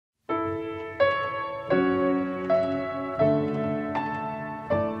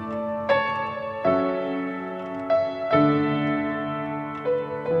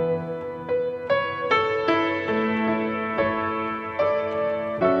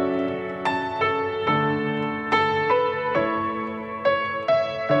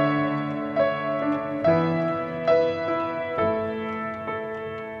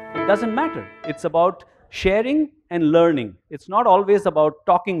doesn't matter. It's about sharing and learning. It's not always about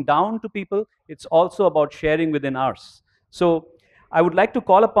talking down to people. It's also about sharing within ours. So I would like to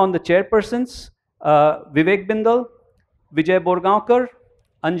call upon the chairpersons, Vivek Bindal, Vijay Borgaonkar,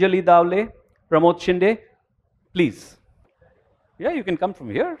 Anjali Davle, Pramod Shinde. Please. Yeah, you can come from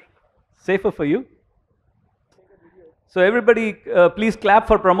here. Safer for you. So everybody, please clap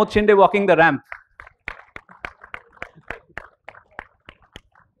for Pramod Shinde walking the ramp.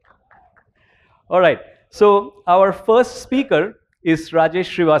 All right. So our first speaker is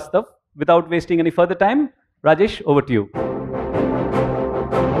Rajesh Shrivastava. Without wasting any further time, Rajesh, over to you.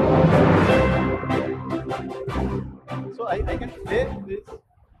 So I can say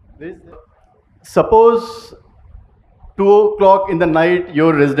this. Suppose 2 o'clock in the night,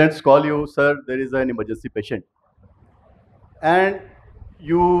 your residents call you, sir, there is an emergency patient. And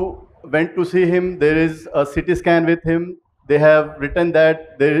you went to see him, there is a CT scan with him, they have written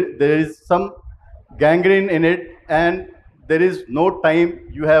that there is some gangrene in it, and there is no time,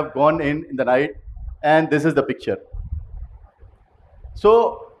 you have gone in the night, and this is the picture.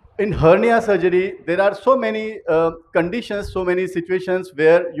 So in hernia surgery, there are so many conditions, so many situations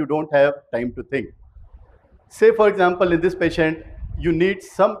where you don't have time to think. Say, for example, in this patient, you need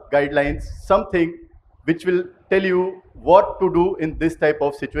some guidelines, something which will tell you what to do in this type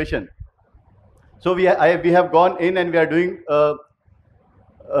of situation. So we have gone in and we are doing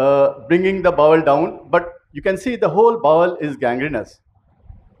bringing the bowel down, but you can see the whole bowel is gangrenous.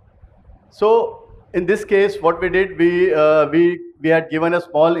 So in this case, what we did, we had given a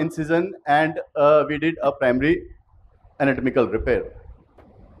small incision and we did a primary anatomical repair.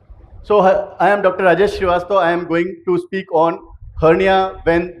 So I am Dr. Rajesh Shrivastava. I am going to speak on hernia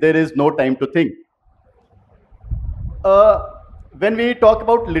when there is no time to think. When we talk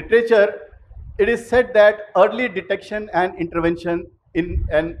about literature, it is said that early detection and intervention in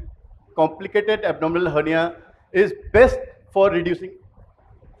an complicated abdominal hernia is best for reducing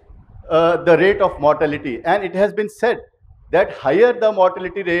the rate of mortality. And it has been said that higher the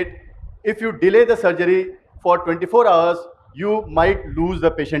mortality rate, if you delay the surgery for 24 hours, you might lose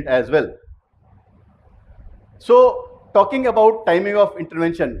the patient as well. So talking about timing of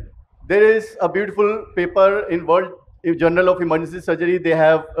intervention, there is a beautiful paper in World Journal of Emergency Surgery. They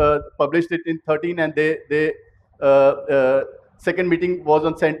have published it in 13, and they second meeting was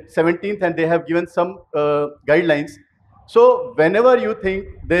on 17th, and they have given some guidelines. So whenever you think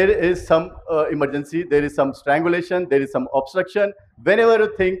there is some emergency, there is some strangulation, there is some obstruction, whenever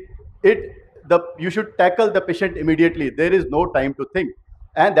you think you should tackle the patient immediately. There is no time to think.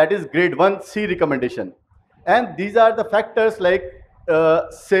 And that is grade 1C recommendation. And these are the factors like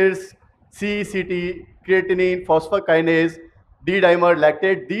CIRS, CECT, creatinine, phosphokinase, D-dimer,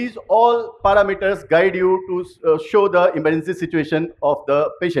 lactate. These all parameters guide you to show the emergency situation of the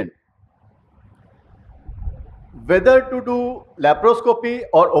patient. Whether to do laparoscopy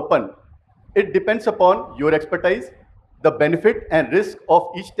or open, it depends upon your expertise, the benefit and risk of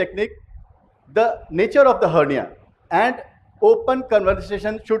each technique, the nature of the hernia, and open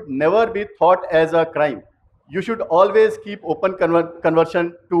conversation should never be thought as a crime. You should always keep open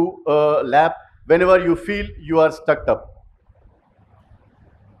conversion to lap whenever you feel you are stuck up.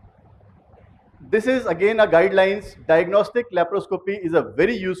 This is again a guidelines. Diagnostic laparoscopy is a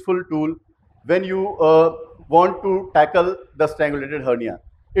very useful tool when you want to tackle the strangulated hernia.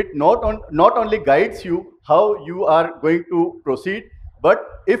 It not only guides you how you are going to proceed,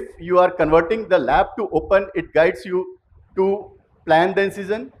 but if you are converting the lap to open, it guides you to plan the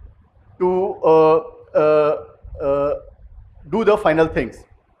incision, to do the final things.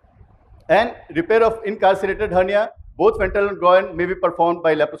 And repair of incarcerated hernia, both ventral and groin may be performed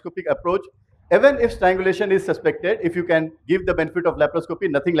by laparoscopic approach. Even if strangulation is suspected, if you can give the benefit of laparoscopy,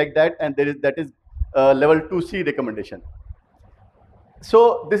 nothing like that, and that is level 2C recommendation.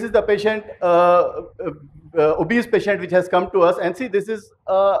 So this is the patient, obese patient which has come to us, and see, this is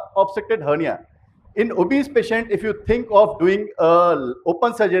obstructed hernia. In obese patient, if you think of doing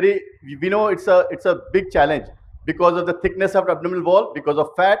open surgery, we know it's a big challenge because of the thickness of the abdominal wall, because of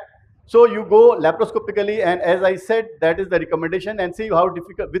fat. So you go laparoscopically, and as I said, that is the recommendation, and see how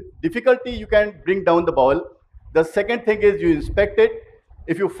with difficulty you can bring down the bowel. The second thing is you inspect it.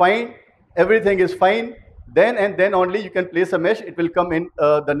 If you find everything is fine, then and then only you can place a mesh. It will come in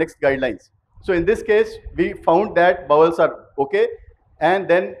the next guidelines. So in this case, we found that bowels are okay. And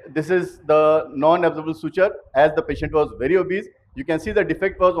then this is the non-absorbable suture. As the patient was very obese, you can see the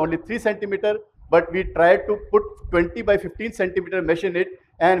defect was only 3 centimeter, but we tried to put 20 by 15 centimeter mesh in it,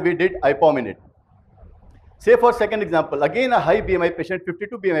 and we did IPOM in it. Say for second example, again a high BMI patient,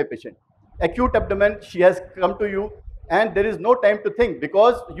 52 BMI patient, acute abdomen, she has come to you, and there is no time to think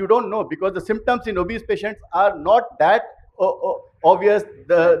because you don't know, because the symptoms in obese patients are not that obvious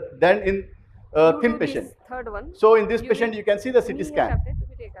than in thin patient. Third one. So in this patient, you can see the CT scan.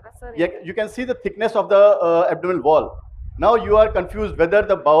 You can see the thickness of the abdominal wall. Now you are confused whether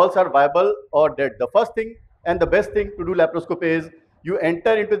the bowels are viable or dead. The first thing and the best thing to do laparoscopy is you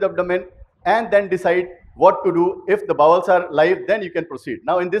enter into the abdomen and then decide what to do. If the bowels are live, then you can proceed.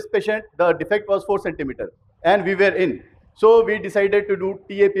 Now in this patient, the defect was 4 centimeter and we were in. So we decided to do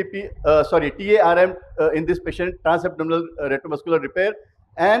TARM in this patient, transabdominal retromuscular repair,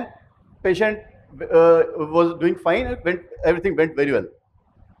 and patient was doing fine. Everything went very well.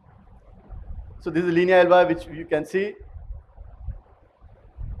 So this is linea alba, which you can see.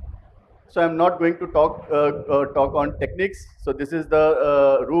 So I'm not going to talk on techniques. So this is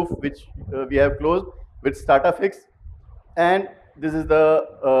the roof which we have closed with starter fix, and this is the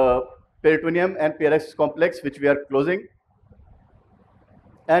peritoneum and PRX complex which we are closing.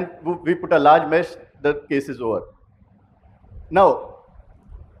 And we put a large mesh. The case is over. Now,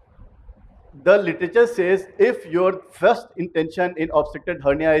 the literature says if your first intention in obstructed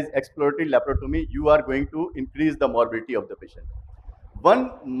hernia is exploratory laparotomy, you are going to increase the morbidity of the patient.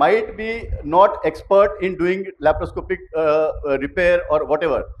 One might be not expert in doing laparoscopic repair or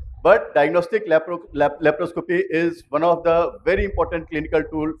whatever, but diagnostic laparoscopy is one of the very important clinical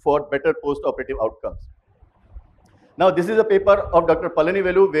tool for better post-operative outcomes. Now, this is a paper of Dr. Palani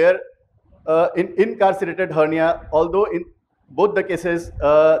Velu where in incarcerated hernia, although in both the cases,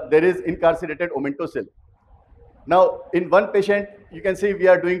 there is incarcerated omentocele. Now, in one patient, you can see we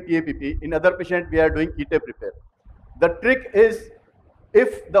are doing TAPP. In other patient, we are doing ETAP repair. The trick is,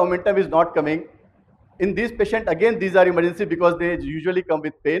 if the omentum is not coming, in these patients, again, these are emergency because they usually come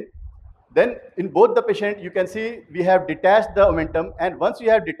with pain. Then in both the patient, you can see we have detached the omentum. And once we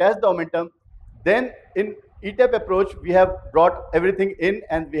have detached the omentum, then in ETAP approach, we have brought everything in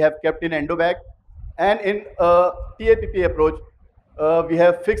and we have kept in endobag. And in TAPP approach, we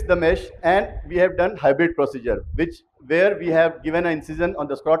have fixed the mesh and we have done hybrid procedure, where we have given an incision on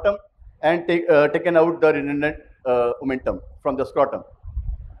the scrotum and taken out the redundant omentum from the scrotum.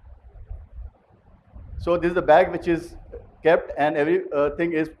 So this is the bag which is kept and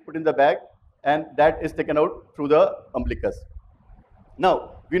everything is put in the bag and that is taken out through the umbilicus.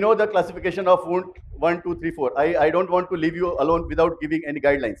 Now, we know the classification of wound 1, 2, 3, 4. I don't want to leave you alone without giving any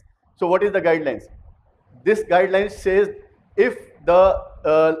guidelines. So what is the guidelines? This guideline says if the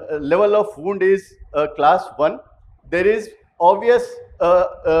level of wound is class 1, there is obvious,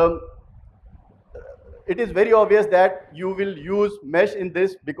 it is very obvious that you will use mesh in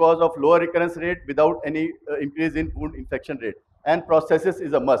this because of lower recurrence rate without any increase in wound infection rate, and prosthesis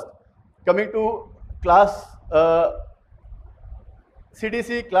is a must. Coming to class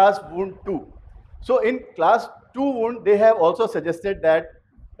CDC class wound 2. So in class 2 wound, they have also suggested that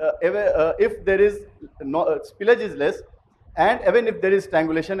if there is spillage is less, and even if there is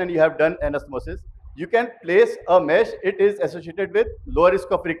strangulation and you have done anastomosis, you can place a mesh. It is associated with lower risk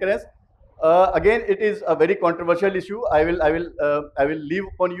of recurrence. Again, it is a very controversial issue. I will leave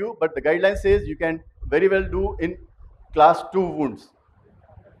upon you, but the guideline says you can very well do in class 2 wounds.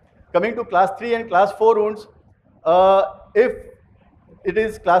 Coming to class 3 and class 4 wounds, if it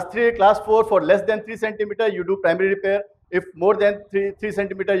is class 3, class 4 for less than 3 centimeter, you do primary repair. If more than 3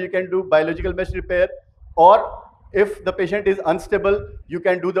 centimeter, you can do biological mesh repair. Or if the patient is unstable, you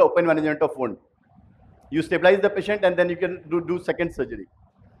can do the open management of wound. You stabilize the patient and then you can do second surgery.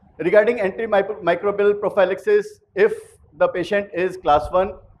 Regarding antimicrobial prophylaxis, if the patient is class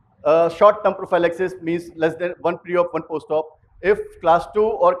 1, short-term prophylaxis means less than 1 pre-op, 1 post-op. If class 2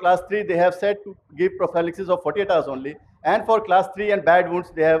 or class 3, they have said to give prophylaxis of 48 hours only. And for class 3 and bad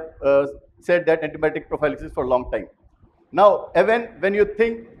wounds, they have said that antibiotic prophylaxis for a long time. Now, even when you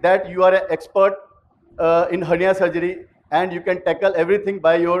think that you are an expert in hernia surgery and you can tackle everything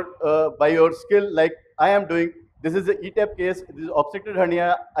by your skill like I am doing, this is the ETAP case. This is obstructed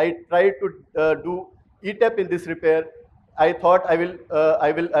hernia. I tried to do ETAP in this repair. I thought I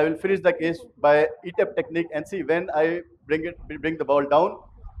will finish the case by ETAP technique and see when I bring the ball down.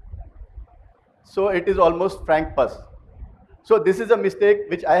 So it is almost frank pus. So this is a mistake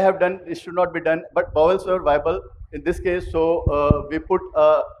which I have done. It should not be done. But bowels were viable in this case. So we put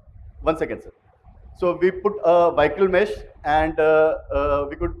 1 second, sir. So we put a vicryl mesh and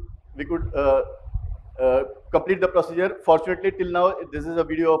we could complete the procedure. Fortunately, till now, this is a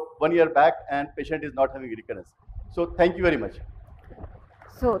video of 1 year back and patient is not having recurrence. So thank you very much.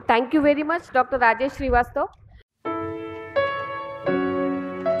 So thank you very much, Dr. Rajesh Shrivastava.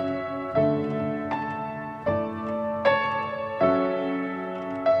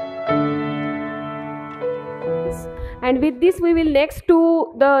 And with this, we will next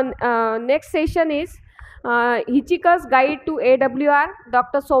to the next session is Hitchhiker's Guide to AWR,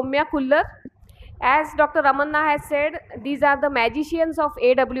 Dr. Somyaa Khuller. As Dr. Ramanna has said, these are the magicians of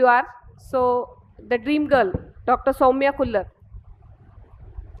AWR. So, the dream girl, Dr. Somyaa Khuller.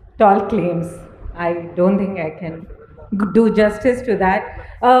 Tall claims. I don't think I can do justice to that.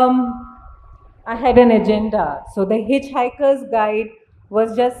 I had an agenda. So the Hitchhiker's Guide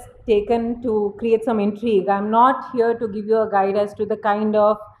was just taken to create some intrigue. I'm not here to give you a guide as to the kind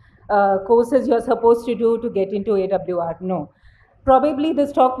of courses you're supposed to do to get into AWR. No. Probably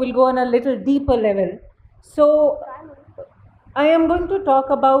this talk will go on a little deeper level. So I am going to talk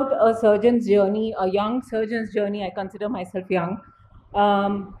about a surgeon's journey, a young surgeon's journey. I consider myself young.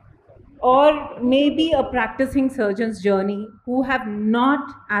 Or maybe a practicing surgeon's journey who have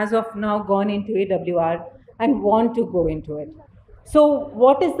not as of now gone into AWR and want to go into it. So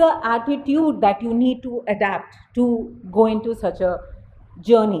what is the attitude that you need to adapt to go into such a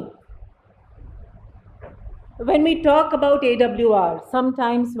journey? When we talk about AWR,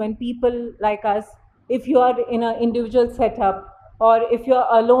 sometimes when people like us, if you are in an individual setup or if you're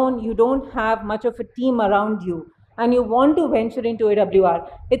alone, you don't have much of a team around you, and you want to venture into AWR,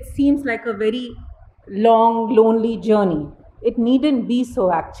 it seems like a very long, lonely journey. It needn't be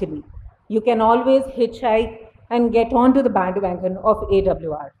so actually. You can always hitchhike and get onto the bandwagon of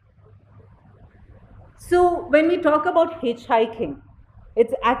AWR. So when we talk about hitchhiking,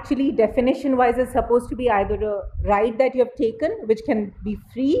 it's actually definition-wise is supposed to be either a ride that you have taken, which can be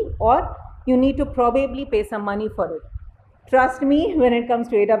free, or you need to probably pay some money for it. Trust me, when it comes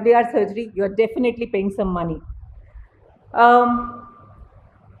to AWR surgery, you're definitely paying some money.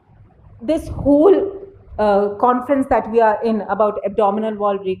 This whole conference that we are in about abdominal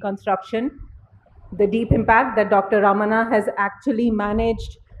wall reconstruction, the deep impact that Dr. Ramana has actually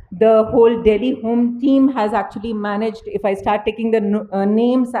managed, the whole Delhi home team has actually managed. If I start taking the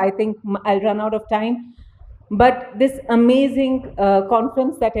names, I think I'll run out of time. But this amazing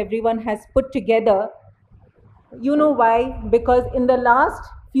conference that everyone has put together, you know why? Because in the last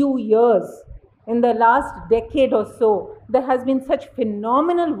few years, in the last decade or so, there has been such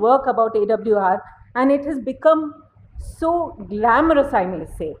phenomenal work about AWR, and it has become so glamorous, I may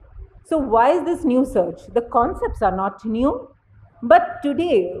say. So why is this new search? The concepts are not new, but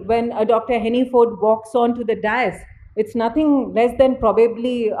today, when Dr. Heniford walks onto the dais, it's nothing less than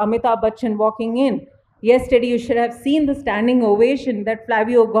probably Amitabh Bachchan walking in. Yesterday, you should have seen the standing ovation that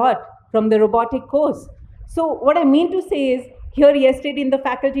Flavio got from the robotic course. So what I mean to say is, here yesterday in the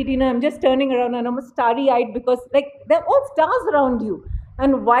faculty dinner, I'm just turning around and I'm starry-eyed because like they're all stars around you.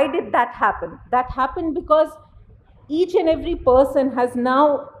 And why did that happen? That happened because each and every person has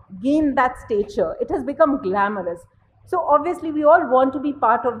now gained that stature. It has become glamorous. So obviously we all want to be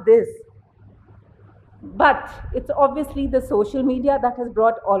part of this. But it's obviously the social media that has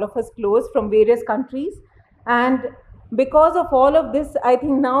brought all of us close from various countries. And because of all of this, I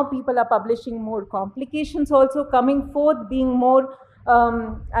think now people are publishing more complications also coming forth, being more,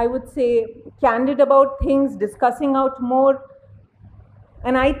 I would say, candid about things, discussing out more.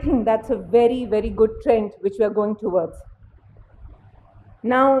 And I think that's a very, very good trend which we are going towards.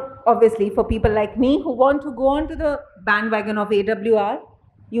 Now, obviously, for people like me who want to go on to the bandwagon of AWR,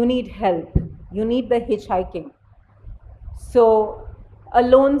 you need help. You need the hitchhiking. So, a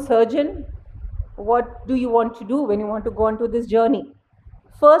lone surgeon, what do you want to do when you want to go on to this journey?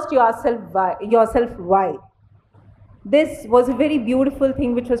 First, yourself why. This was a very beautiful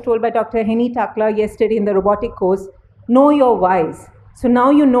thing which was told by Dr. Henny Takla yesterday in the robotic course. Know your whys. So now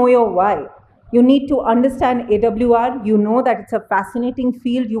you know your why. You need to understand AWR. You know that it's a fascinating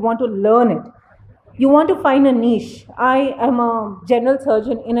field. You want to learn it. You want to find a niche. I am a general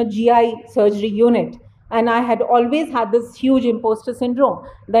surgeon in a GI surgery unit. And I had always had this huge imposter syndrome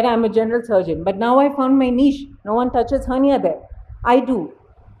that I'm a general surgeon. But now I found my niche. No one touches hernia there. I do.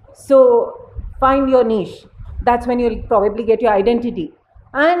 So find your niche. That's when you'll probably get your identity.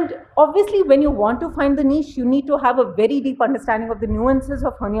 And obviously, when you want to find the niche, you need to have a very deep understanding of the nuances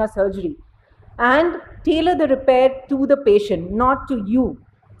of hernia surgery and tailor the repair to the patient, not to you.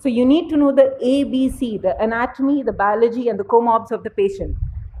 So you need to know the ABC, the anatomy, the biology, and the comorbs of the patient.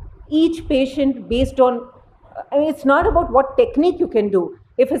 Each patient based on, it's not about what technique you can do.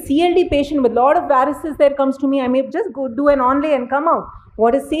 If a CLD patient with a lot of varices there comes to me, I may just go do an onlay and come out.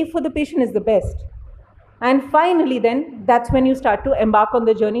 What is safe for the patient is the best. And finally then, that's when you start to embark on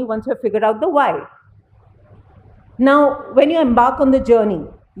the journey once you've figured out the why. Now, when you embark on the journey,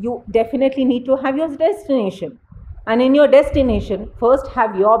 you definitely need to have your destination. And in your destination, first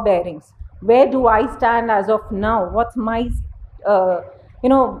have your bearings. Where do I stand as of now? What's my,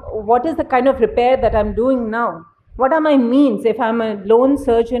 what is the kind of repair that I'm doing now? What are my means? If I'm a lone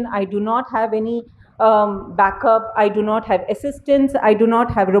surgeon, I do not have any backup, I do not have assistance, I do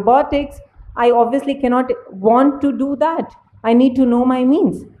not have robotics. I obviously cannot want to do that. I need to know my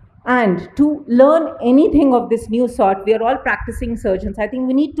means. And to learn anything of this new sort, we are all practicing surgeons. I think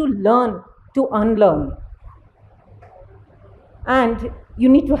we need to learn to unlearn. And you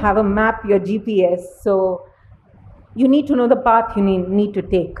need to have a map, your GPS. So you need to know the path you need to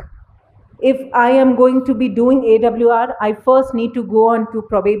take. If I am going to be doing AWR, I first need to go on to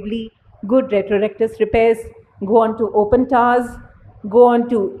probably good retrorectus repairs, go on to open TARs, go on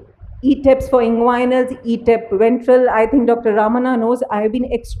to ETEPs for inguinals, ETEP ventral. I think Dr. Ramana knows I have been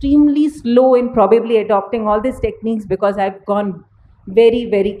extremely slow in probably adopting all these techniques because I've gone very,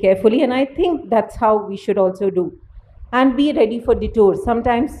 very carefully. And I think that's how we should also do. And be ready for detours.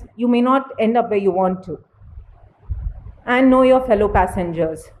 Sometimes you may not end up where you want to. And know your fellow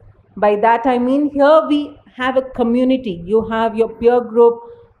passengers. By that I mean, here we have a community. You have your peer group.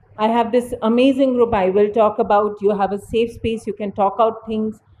 I have this amazing group I will talk about. You have a safe space. You can talk out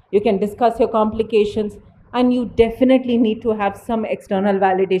things. You can discuss your complications. And you definitely need to have some external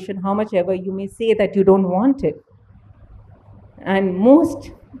validation, how much ever you may say that you don't want it. And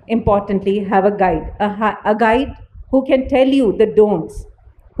most importantly, have a guide. A guide who can tell you the don'ts,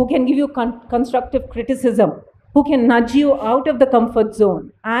 who can give you constructive criticism, who can nudge you out of the comfort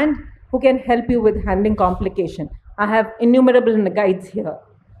zone, and who can help you with handling complication. I have innumerable guides here.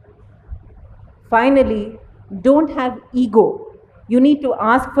 Finally, don't have ego. You need to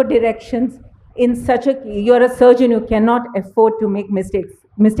ask for directions in such a, you're a surgeon, you cannot afford to make mistakes.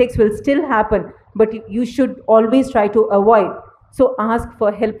 Mistakes will still happen, but you should always try to avoid. So ask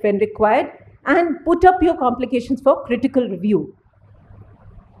for help when required and put up your complications for critical review.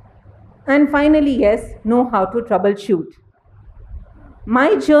 And finally, yes, know how to troubleshoot.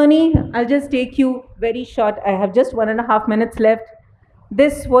 My journey, I'll just take you very short. I have just 1.5 minutes left.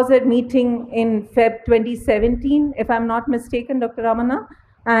 This was a meeting in Feb 2017, if I'm not mistaken, Dr. Ramana.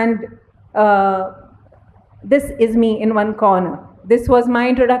 And this is me in one corner. This was my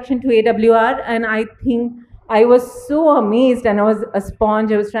introduction to AWR, and I think I was so amazed, and I was a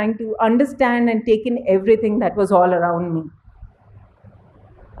sponge. I was trying to understand and take in everything that was all around me.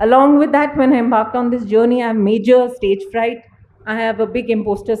 Along with that, when I embarked on this journey, I have major stage fright. I have a big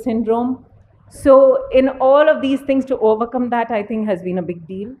imposter syndrome. So in all of these things, to overcome that, I think has been a big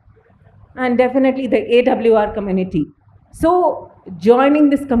deal. And definitely the AWR community. So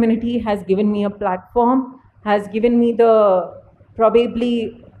joining this community has given me a platform, has given me the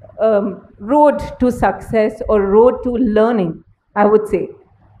probably road to success or road to learning, I would say.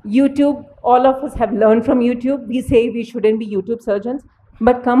 YouTube, all of us have learned from YouTube. We say we shouldn't be YouTube surgeons.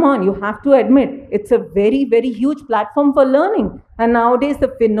 But come on, you have to admit, it's a very, very huge platform for learning. And nowadays, the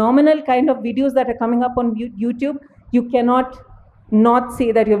phenomenal kind of videos that are coming up on YouTube, you cannot not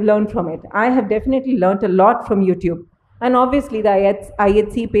say that you've learned from it. I have definitely learned a lot from YouTube. And obviously, the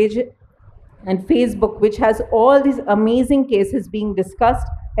IHC page and Facebook, which has all these amazing cases being discussed,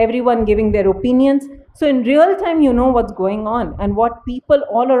 everyone giving their opinions. So in real time, you know what's going on and what people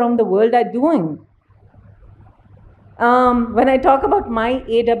all around the world are doing. When I talk about my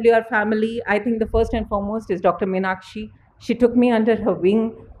AWR family, I think the first and foremost is Dr. Meenakshi. She took me under her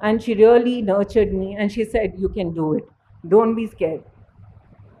wing and she really nurtured me and she said, you can do it. Don't be scared.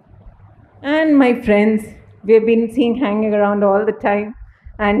 And my friends, we've been seen hanging around all the time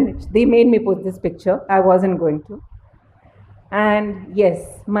and they made me put this picture. I wasn't going to. And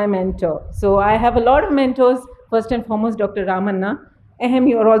yes, my mentor. So I have a lot of mentors. First and foremost, Dr. Ramanna. Ahem,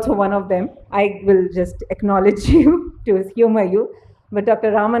 you are also one of them. I will just acknowledge you to humor you. But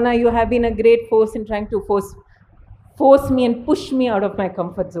Dr. Ramana, you have been a great force in trying to force me and push me out of my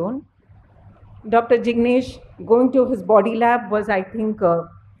comfort zone. Dr. Jignesh, going to his body lab was, I think, a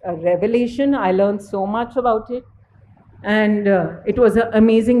revelation. I learned so much about it. And it was an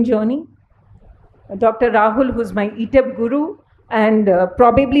amazing journey. Dr. Rahul, who's my ETEP guru, and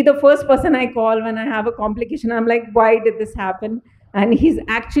probably the first person I call when I have a complication. I'm like, why did this happen? And he's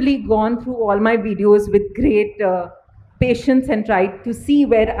actually gone through all my videos with great patience and tried to see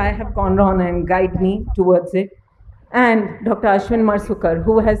where I have gone wrong and guide me towards it. And Dr. Ashvind Bawa,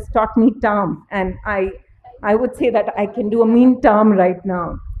 who has taught me term, and I would say that I can do a mean term right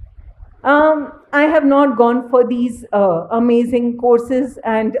now. I have not gone for these amazing courses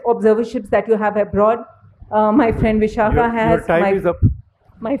and observerships that you have abroad. My friend Vishakha has. Your time is up.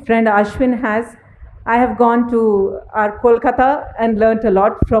 My friend Ashwin has. I have gone to our Kolkata and learnt a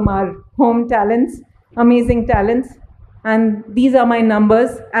lot from our home talents, amazing talents. And these are my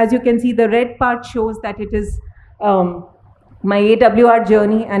numbers. As you can see, the red part shows that it is my AWR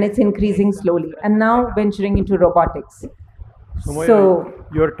journey, and it's increasing slowly, and now venturing into robotics. So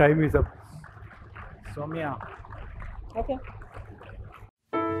your time is up. Somya. Okay.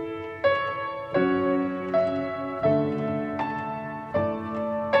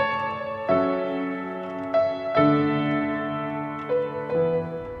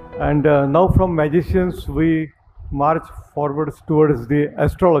 And now from magicians we march forwards towards the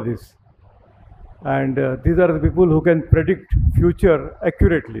astrologists. And these are the people who can predict future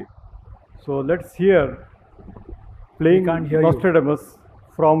accurately. So let's hear playing Nostradamus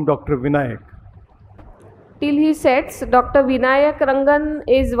from Dr. Vinayak. Till he sets, Dr. Vinayak Rengan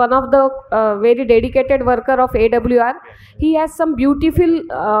is one of the very dedicated worker of AWR. He has some beautiful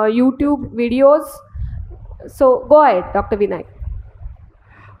YouTube videos. So go ahead, Dr. Vinayak.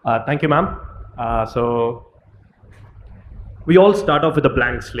 Thank you, ma'am. So we all start off with a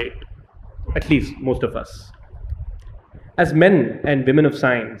blank slate, at least most of us. As men and women of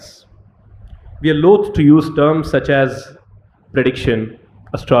science, we are loath to use terms such as prediction,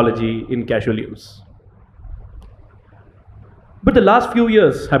 astrology in casual use. But the last few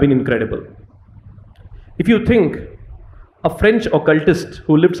years have been incredible. If you think a French occultist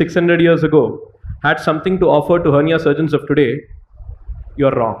who lived 600 years ago had something to offer to hernia surgeons of today,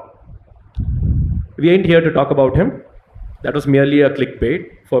 you're wrong. We ain't here to talk about him. That was merely a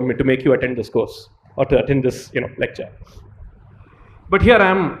clickbait for me to make you attend this course or to attend this lecture. But here I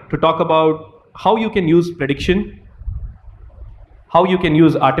am to talk about how you can use prediction, how you can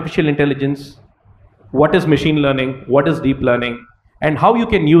use artificial intelligence, what is machine learning, what is deep learning, and how you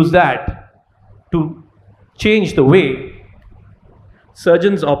can use that to change the way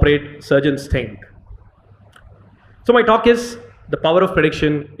surgeons operate, surgeons think. So my talk is the power of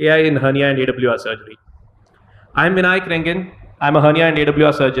prediction, AI in hernia and AWR surgery. I'm Vinayak Rengan. I'm a hernia and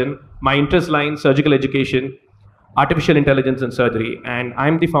AWR surgeon. My interest lie in surgical education, artificial intelligence and surgery. And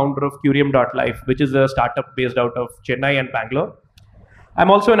I'm the founder of Curium.life, which is a startup based out of Chennai and Bangalore. I'm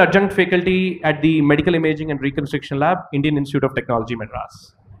also an adjunct faculty at the Medical Imaging and Reconstruction Lab, Indian Institute of Technology,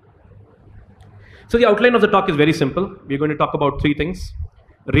 Madras. So the outline of the talk is very simple. We're going to talk about three things.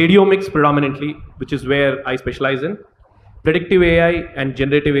 Radiomics predominantly, which is where I specialize in. Predictive AI and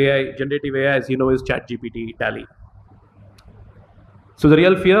generative AI. Generative AI, as you know, is ChatGPT, DALL-E. So the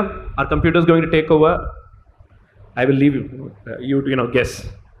real fear, our computer is going to take over. I will leave you to guess.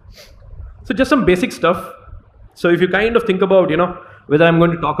 So just some basic stuff. So if you kind of think about whether I'm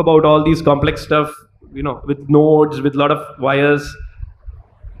going to talk about all these complex stuff, with nodes, with a lot of wires,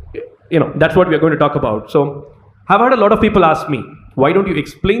 that's what we're going to talk about. So I've had a lot of people ask me, why don't you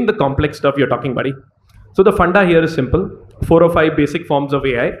explain the complex stuff you're talking, buddy? So the funda here is simple, 4 or 5 basic forms of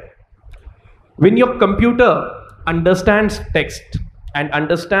AI. When your computer understands text and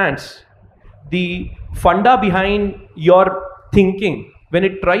understands the funda behind your thinking, when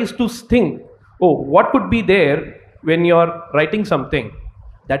it tries to think, oh, what could be there when you're writing something,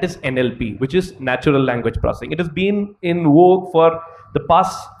 that is NLP, which is natural language processing. It has been in vogue for the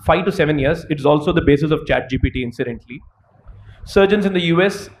past 5 to 7 years. It's also the basis of ChatGPT, incidentally. Surgeons in the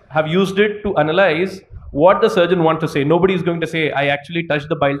US have used it to analyze what the surgeon wants to say. Nobody is going to say, I actually touched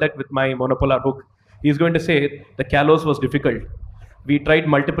the bile duct with my monopolar hook. He's going to say, the callus was difficult. We tried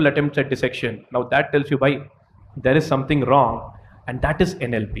multiple attempts at dissection. Now that tells you why there is something wrong, and that is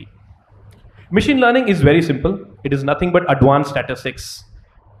NLP. Machine learning is very simple. It is nothing but advanced statistics,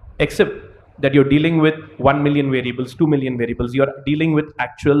 except that you're dealing with 1 million variables, 2 million variables. You're dealing with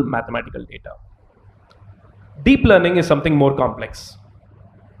actual mathematical data. Deep learning is something more complex.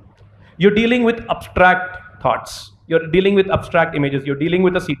 You're dealing with abstract thoughts. You're dealing with abstract images. You're dealing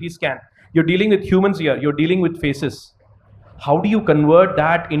with a CT scan. You're dealing with humans here. You're dealing with faces. How do you convert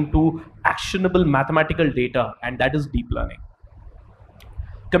that into actionable mathematical data? And that is deep learning.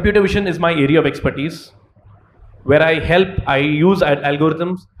 Computer vision is my area of expertise, where I use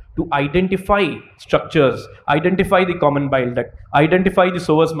algorithms to identify structures, identify the common bile duct, identify the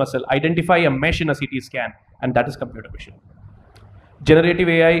psoas muscle, identify a mesh in a CT scan, and that is computer vision. Generative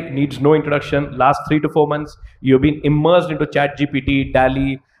AI needs no introduction. Last 3 to 4 months, you've been immersed into ChatGPT,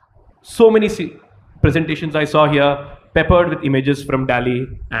 DALL-E. So many presentations I saw here, peppered with images from DALL-E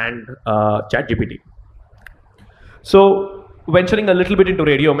and ChatGPT. So venturing a little bit into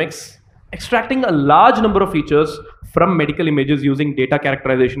radiomics, extracting a large number of features from medical images using data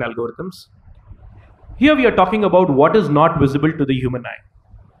characterization algorithms. Here we are talking about what is not visible to the human eye.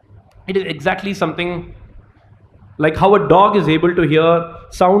 It is exactly something like how a dog is able to hear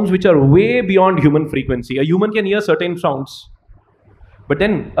sounds which are way beyond human frequency. A human can hear certain sounds, but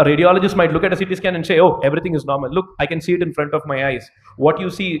then a radiologist might look at a CT scan and say, oh, everything is normal. Look, I can see it in front of my eyes. What you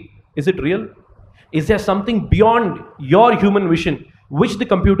see, is it real? Is there something beyond your human vision which the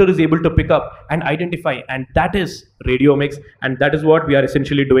computer is able to pick up and identify? And that is radiomics, and that is what we are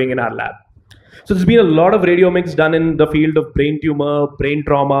essentially doing in our lab. So there's been a lot of radiomics done in the field of brain tumor, brain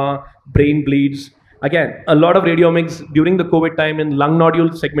trauma, brain bleeds. Again, a lot of radiomics during the COVID time in lung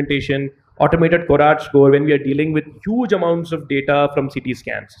nodule segmentation, automated Corrad score, when we are dealing with huge amounts of data from CT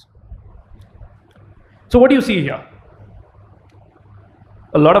scans. So what do you see here?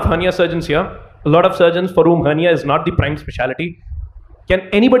 A lot of hernia surgeons here, a lot of surgeons for whom hernia is not the prime specialty. Can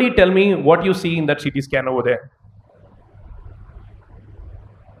anybody tell me what you see in that CT scan over there?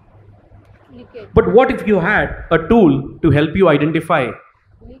 But what if you had a tool to help you identify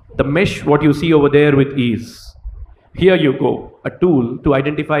the mesh, what you see over there with ease? Here you go, a tool to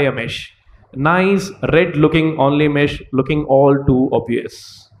identify a mesh. Nice red looking only mesh, looking all too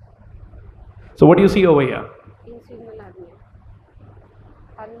obvious. So what do you see over here?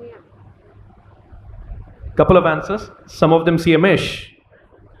 Couple of answers. Some of them see a mesh.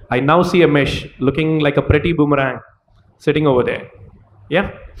 I now see a mesh looking like a pretty boomerang sitting over there.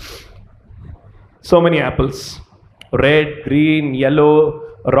 Yeah? So many apples. Red, green,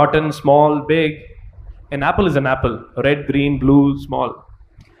 yellow, rotten, small, big. An apple is an apple. Red, green, blue, small.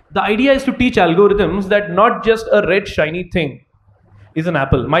 The idea is to teach algorithms that not just a red shiny thing is an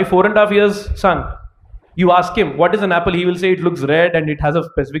apple. My 4.5 years son, you ask him what is an apple, he will say it looks red and it has a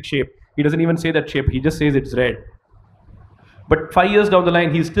specific shape. He doesn't even say that shape, he just says it's red. But 5 years down the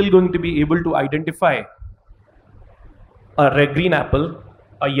line, he's still going to be able to identify a red green apple,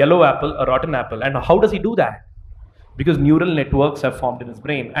 a yellow apple, a rotten apple. And how does he do that? Because neural networks have formed in his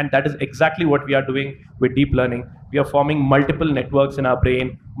brain, and that is exactly what we are doing with deep learning. We are forming multiple networks in our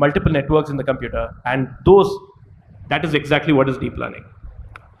brain, multiple networks in the computer, and that is exactly what is deep learning.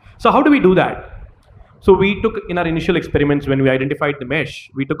 So how do we do that? So we took, in our initial experiments, when we identified the mesh,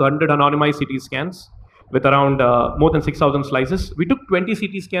 we took 100 anonymized CT scans with around more than 6,000 slices. We took 20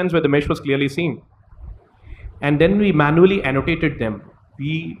 CT scans where the mesh was clearly seen. And then we manually annotated them.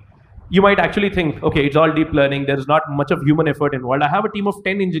 You might actually think, okay, it's all deep learning, there is not much of human effort involved. I have a team of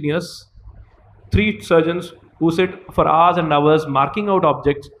 10 engineers, 3 surgeons who sit for hours and hours marking out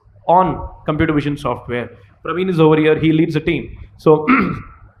objects on computer vision software. Praveen is over here, he leads a team. So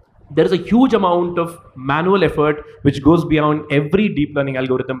there is a huge amount of manual effort which goes beyond every deep learning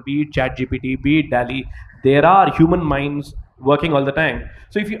algorithm, be it ChatGPT, be it DALL-E. There are human minds working all the time.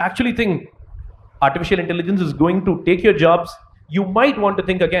 So if you actually think artificial intelligence is going to take your jobs, you might want to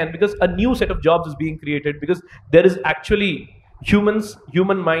think again, because a new set of jobs is being created, because there is actually humans,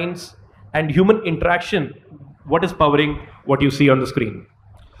 human minds, and human interaction, what is powering what you see on the screen.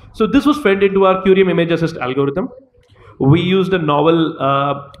 So this was fed into our Curium image assist algorithm. We used a novel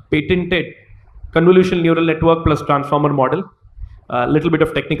patented convolutional neural network plus transformer model, a little bit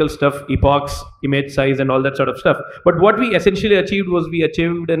of technical stuff, epochs, image size, and all that sort of stuff. But what we essentially achieved was we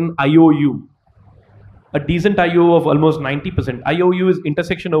achieved an IOU, a decent IOU of almost 90%. IOU is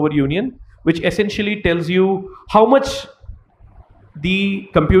intersection over union, which essentially tells you how much the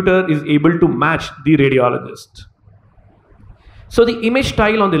computer is able to match the radiologist. So the image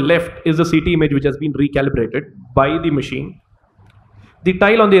tile on the left is the CT image which has been recalibrated by the machine. The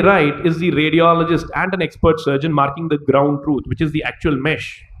tile on the right is the radiologist and an expert surgeon marking the ground truth, which is the actual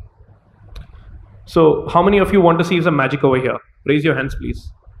mesh. So how many of you want to see some magic over here? Raise your hands,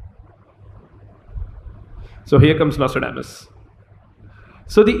 please. So here comes Nostradamus.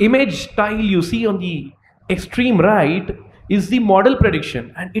 So the image tile you see on the extreme right is the model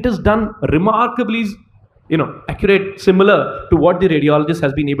prediction, and it is done remarkably, accurate, similar to what the radiologist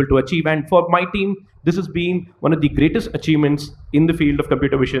has been able to achieve. And for my team, this has been one of the greatest achievements in the field of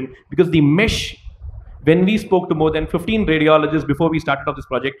computer vision, because the mesh, when we spoke to more than 15 radiologists before we started off this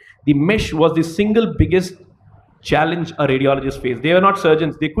project, the mesh was the single biggest challenge a radiologist faced. They are not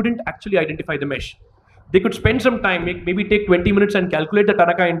surgeons. They couldn't actually identify the mesh. They could spend some time, maybe take 20 minutes and calculate the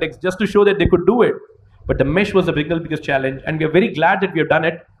Tanaka index just to show that they could do it. But the mesh was the biggest challenge, and we are very glad that we have done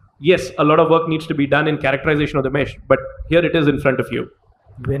it. Yes, a lot of work needs to be done in characterization of the mesh, but here it is in front of you.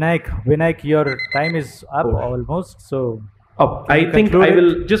 Vinayak, your time is up almost, so... I think I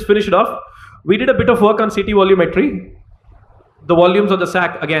will just finish it off. We did a bit of work on CT volumetry. The volumes of the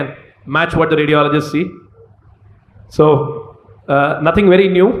sac, again, match what the radiologists see. So, nothing very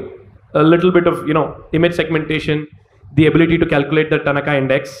new. A little bit of, image segmentation, the ability to calculate the Tanaka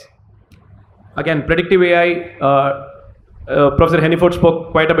index. Again, predictive AI, Professor Henniford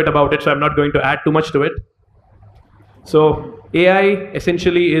spoke quite a bit about it, so I'm not going to add too much to it. So AI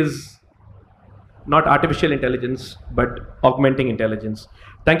essentially is not artificial intelligence, but augmenting intelligence.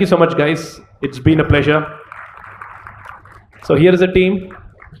 Thank you so much, guys. It's been a pleasure. So here is a team.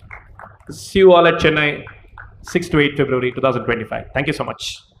 See you all at Chennai, 6 to 8 February 2025. Thank you so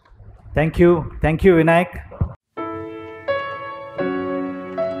much. Thank you. Thank you, Vinayak.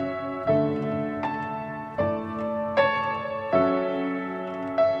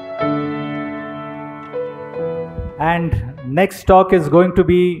 And next talk is going to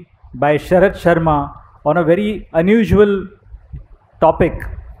be by Sharad Sharma on a very unusual topic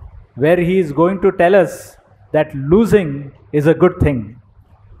where he is going to tell us that losing is a good thing.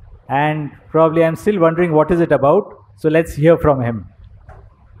 And probably I'm still wondering what is it about. So let's hear from him.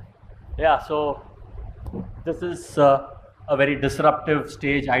 Yeah, so this is a very disruptive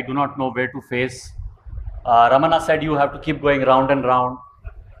stage. I do not know where to face. Ramana said you have to keep going round and round.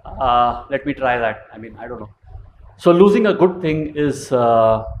 Let me try that. I mean, I don't know. So losing a good thing is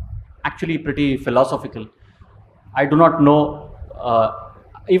actually pretty philosophical. I do not know,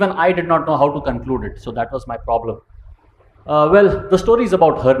 even I did not know how to conclude it. So that was my problem. Well, the story is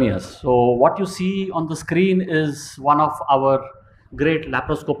about hernias. So what you see on the screen is one of our great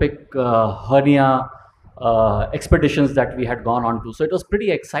laparoscopic hernia expeditions that we had gone on to. So it was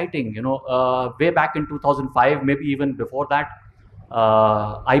pretty exciting, you know, way back in 2005, maybe even before that.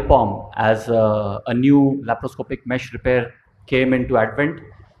 IPOM as a new laparoscopic mesh repair came into advent,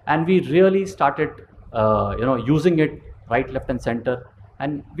 and we really started you know, using it right, left and center,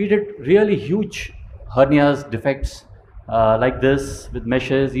 and we did really huge hernias, defects like this with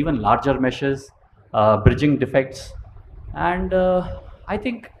meshes, even larger meshes, bridging defects, and I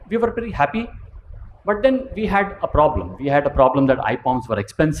think we were pretty happy. But then we had a problem. We had a problem that IPOMs were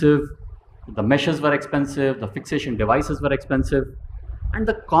expensive, the meshes were expensive, the fixation devices were expensive, and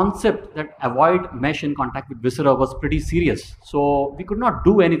the concept that avoid mesh in contact with viscera was pretty serious. So we could not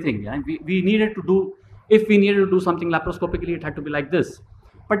do anything. And we needed to do, if we needed to do something laparoscopically, it had to be like this.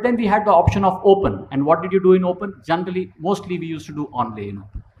 But then we had the option of open. And what did you do in open? Generally, mostly we used to do onlay in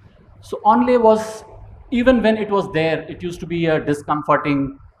open. So onlay was, even when it was there, it used to be a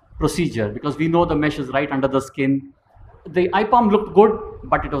discomforting procedure because we know the mesh is right under the skin. The IPOM looked good,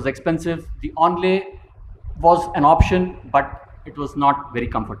 but it was expensive. The onlay was an option, but it was not very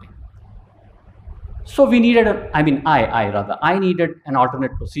comforting. So we needed, I needed an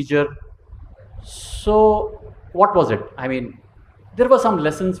alternate procedure. So what was it? I mean, there were some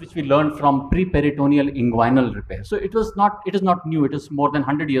lessons which we learned from pre-peritoneal inguinal repair. So it is not new. It is more than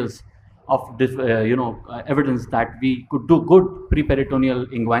 100 years of evidence that we could do good pre-peritoneal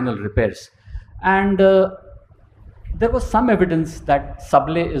inguinal repairs. And there was some evidence that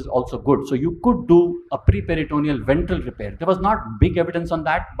sublay is also good. So you could do a pre-peritoneal ventral repair. There was not big evidence on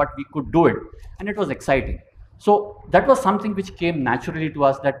that, but we could do it. And it was exciting. So that was something which came naturally to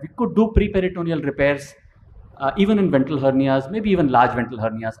us, that we could do pre-peritoneal repairs even in ventral hernias, maybe even large ventral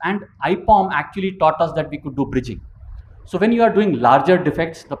hernias. And IPOM actually taught us that we could do bridging. So when you are doing larger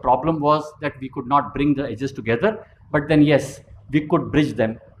defects, the problem was that we could not bring the edges together. But then yes, we could bridge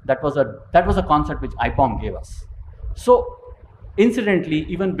them. That was a concept which IPOM gave us. So incidentally,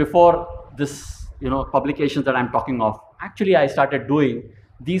 even before this, publications that I'm talking of, actually I started doing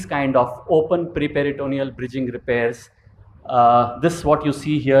these kind of open pre-peritoneal bridging repairs. This, what you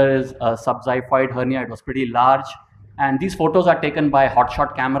see here, is a subxiphoid hernia. It was pretty large. And these photos are taken by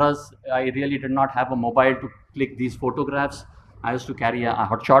hotshot cameras. I really did not have a mobile to click these photographs. I used to carry a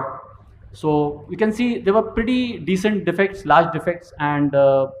hotshot. So you can see they were pretty decent defects, large defects, and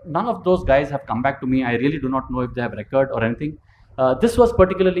none of those guys have come back to me. I really do not know if they have record or anything. This was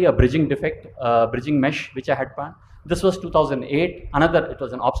particularly a bridging defect, bridging mesh, which I had found. This was 2008. It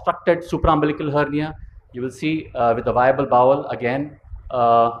was an obstructed supraumbilical hernia. You will see with a viable bowel again.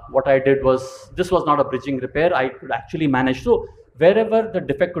 What I did was, this was not a bridging repair. I could actually manage. So wherever the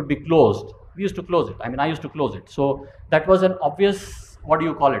defect could be closed, we used to close it. I mean, I used to close it. So that was an obvious, what do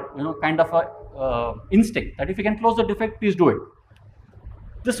you call it? Kind of a instinct that if you can close the defect, please do it.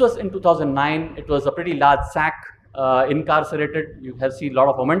 This was in 2009. It was a pretty large sac, incarcerated. You have seen a lot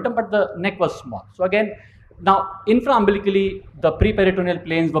of momentum, but the neck was small. So again, now infraumbilically, the pre-peritoneal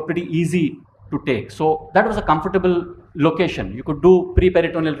planes were pretty easy to take. So that was a comfortable location. You could do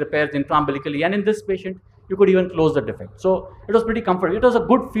pre-peritoneal repairs infraumbilically, and in this patient, you could even close the defect. So it was pretty comfortable. It was a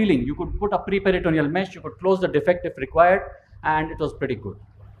good feeling. You could put a pre-peritoneal mesh, you could close the defect if required, and it was pretty good.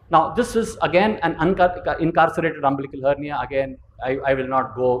 Now, this is again an incarcerated umbilical hernia. Again, I will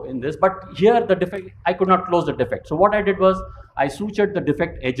not go in this, but here the defect, I could not close the defect. So what I did was, I sutured the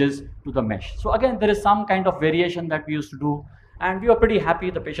defect edges to the mesh. So again, there is some kind of variation that we used to do, and we were pretty happy.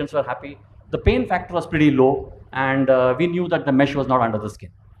 The patients were happy. The pain factor was pretty low, and we knew that the mesh was not under the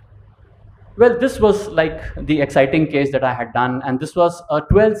skin. Well, this was like the exciting case that I had done, and this was a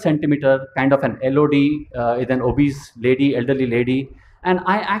 12 centimeter kind of an LOD with an obese lady, elderly lady, And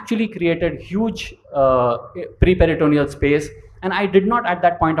I actually created huge pre-peritoneal space, and I did not at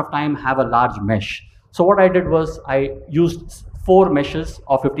that point of time have a large mesh. So what I did was I used 4 meshes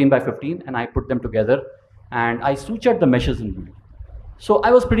of 15 by 15 and I put them together and I sutured the meshes in the middle. So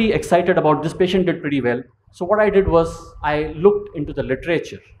I was pretty excited about this. Patient did pretty well. So what I did was I looked into the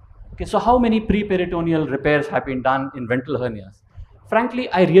literature. Okay, so how many pre-peritoneal repairs have been done in ventral hernias? Frankly,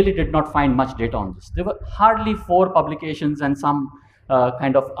 I really did not find much data on this. There were hardly 4 publications and some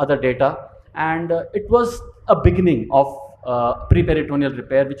kind of other data. And it was a beginning of pre-peritoneal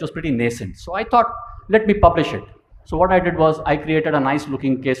repair, which was pretty nascent. So I thought, let me publish it. So what I did was I created a nice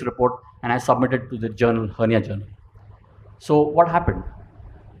looking case report and I submitted to the journal, Hernia Journal. So what happened?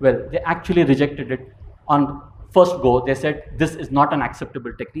 Well, they actually rejected it on first go. They said, this is not an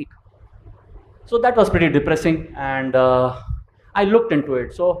acceptable technique. So that was pretty depressing, and I looked into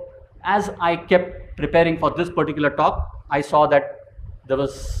it. So as I kept preparing for this particular talk, I saw that there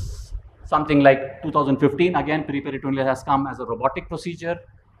was something like 2015, again, pre-peritoneal has come as a robotic procedure.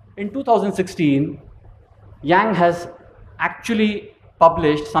 In 2016, Yang has actually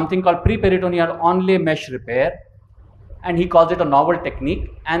published something called pre-peritoneal onlay mesh repair, and he calls it a novel technique,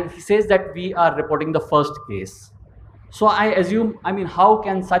 and he says that we are reporting the first case. So I assume, I mean, how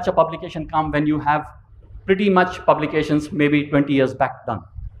can such a publication come when you have pretty much publications maybe 20 years back done?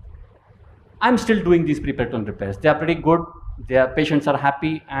 I'm still doing these pre-peritoneal repairs. They are pretty good, their patients are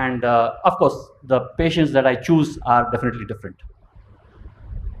happy, and of course, the patients that I choose are definitely different.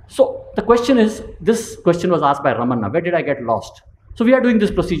 So the question is, this question was asked by Ramanna, where did I get lost? So we are doing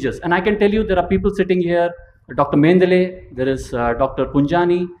these procedures, and I can tell you there are people sitting here, Dr. Mendele, there is Dr.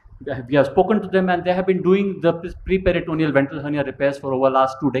 Punjani. We have spoken to them, and they have been doing the pre-peritoneal ventral hernia repairs for over the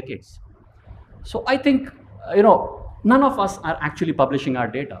last 2 decades. So I think, none of us are actually publishing our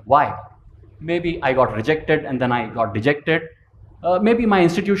data. Why? Maybe I got rejected and then I got dejected. Maybe my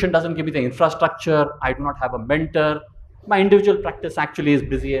institution doesn't give me the infrastructure. I do not have a mentor. My individual practice actually is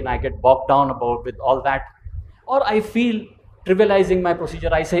busy and I get bogged down with all that. Or I feel trivializing my procedure.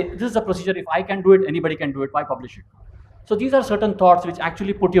 I say, this is a procedure, if I can do it, anybody can do it, why publish it? So these are certain thoughts which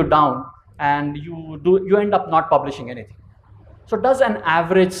actually put you down, and you end up not publishing anything. So does an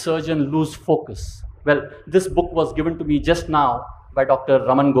average surgeon lose focus? Well, this book was given to me just now by Dr.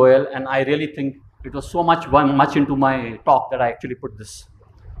 Raman Goyal, and I really think it was so much into my talk that I actually put this.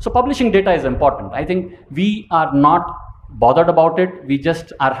 So publishing data is important. I think we are not bothered about it. We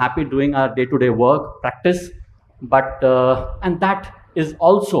just are happy doing our day-to-day work, practice. But, and that is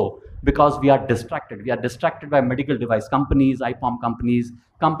also because we are distracted. We are distracted by medical device companies, IPOM companies,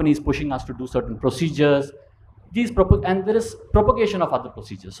 companies pushing us to do certain procedures. And there is propagation of other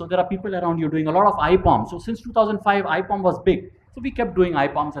procedures. So there are people around you doing a lot of IPOM. So since 2005, IPOM was big. So we kept doing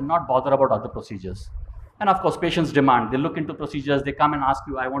IPOMs and not bother about other procedures. And of course, patients demand. They look into procedures. They come and ask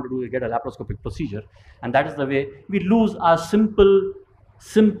you, I want to get a laparoscopic procedure. And that is the way we lose our simple,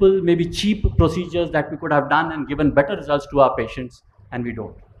 maybe cheap procedures that we could have done and given better results to our patients, and we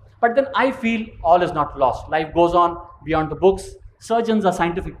don't. But then I feel all is not lost. Life goes on beyond the books. Surgeons are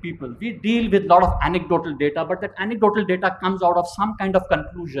scientific people. We deal with a lot of anecdotal data, but that anecdotal data comes out of some kind of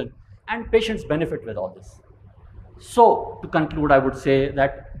conclusion, and patients benefit with all this. So to conclude, I would say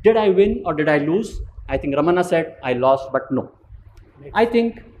that did I win or did I lose? I think Ramana said I lost, but no. I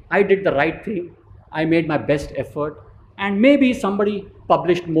think I did the right thing. I made my best effort, and maybe somebody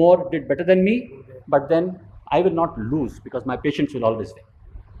published more, did better than me, but then I will not lose because my patients will always win.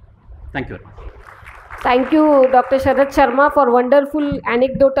 Thank you very much. Thank you, Dr. Sharad Sharma, for wonderful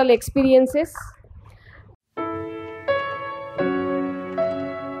anecdotal experiences.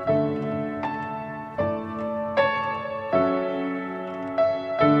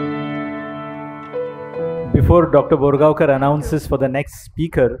 Before Dr. Borgaonkar announces for the next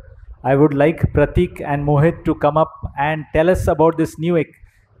speaker, I would like Pratik and Mohit to come up and tell us about this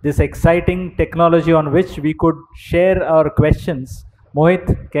this exciting technology on which we could share our questions.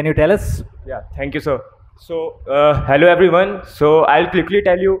 Mohit, can you tell us? Yeah, thank you, sir. So, hello everyone. So, I'll quickly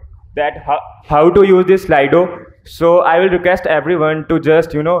tell you that how to use this Slido. So, I will request everyone to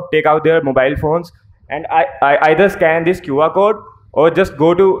just, take out their mobile phones and I either scan this QR code or just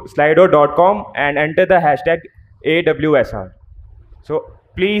go to slido.com and enter the hashtag AWSR. So,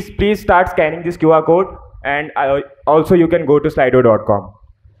 please start scanning this QR code, and also you can go to slido.com.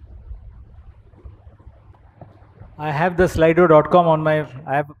 I have the slido.com on I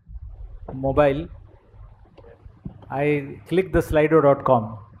have mobile. I click the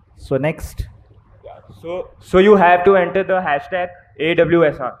slido.com. So next. Yeah, so you have to enter the hashtag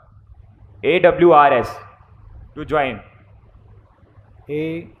AWSR, AWRS to join.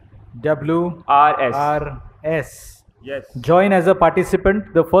 AWRS. Yes. Join as a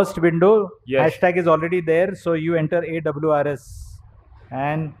participant. The first window, Yes. hashtag is already there. So you enter AWRS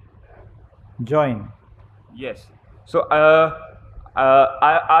and join. Yes. So, are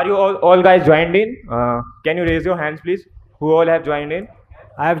you all guys joined in? Can you raise your hands, please? Who all have joined in?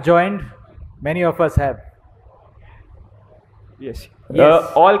 I have joined. Many of us have. Yes.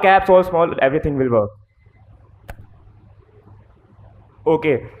 Yes. All caps, all small, everything will work.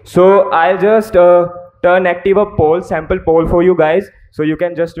 Okay. So I'll just turn active a poll, sample poll for you guys, so you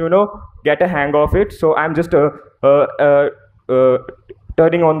can just get a hang of it. So I'm just turning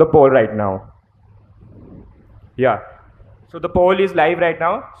on the poll right now. Yeah. So the poll is live right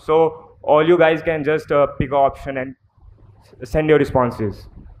now. So all you guys can just pick an option and send your responses.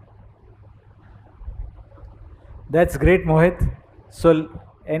 That's great, Mohit. So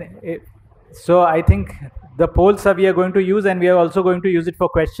I think the polls we are going to use, and we are also going to use it for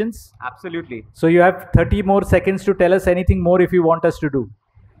questions. Absolutely. So you have 30 more seconds to tell us anything more if you want us to do.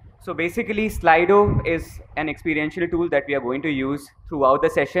 So basically, Slido is an experiential tool that we are going to use throughout the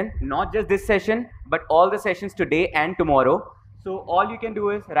session, not just this session, but all the sessions today and tomorrow. So all you can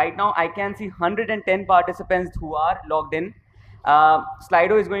do is, right now I can see 110 participants who are logged in.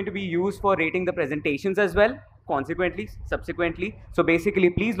 Slido is going to be used for rating the presentations as well, subsequently. So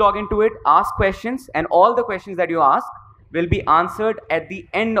basically, please log into it, ask questions, and all the questions that you ask will be answered at the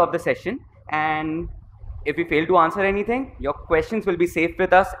end of the session. And if we fail to answer anything, your questions will be saved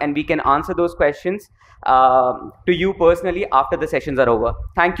with us, and we can answer those questions to you personally after the sessions are over.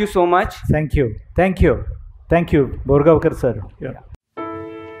 Thank you so much. Thank you. Thank you. Thank you, Borgavkar sir. Yeah.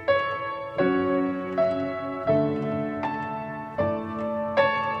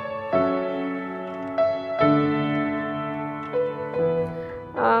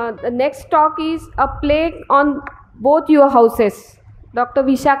 The next talk is a plague on both your houses. Dr.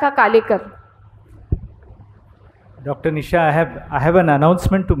 Vishakha Kalikar. Dr. Nisha, I have an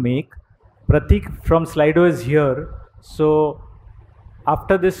announcement to make. Pratik from Slido is here. So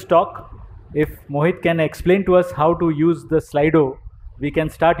after this talk, if Mohit can explain to us how to use the Slido, we can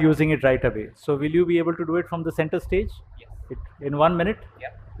start using it right away. So will you be able to do it from the center stage? Yes. In 1 minute?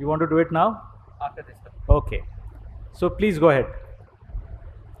 Yeah. You want to do it now? After this. Okay. So please go ahead.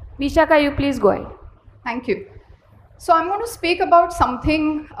 Vishakha, you please go ahead. Thank you. So I'm going to speak about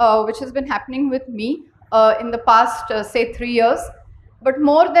something which has been happening with me in the past, say 3 years. But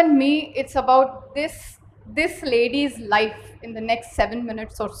more than me, it's about this lady's life in the next 7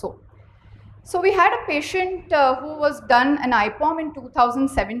 minutes or so. So we had a patient who was done an IPOM in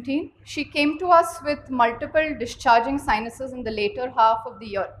 2017. She came to us with multiple discharging sinuses in the later half of the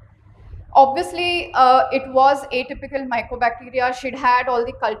year. Obviously, it was atypical mycobacteria. She'd had all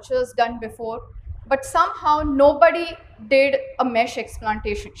the cultures done before, but somehow nobody did a mesh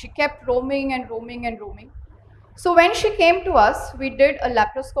explantation. She kept roaming and roaming and roaming. So when she came to us, we did a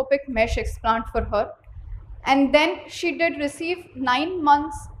laparoscopic mesh explant for her. And then she did receive 9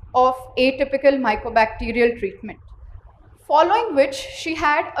 months of atypical mycobacterial treatment, following which she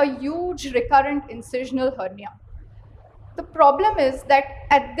had a huge recurrent incisional hernia. The problem is that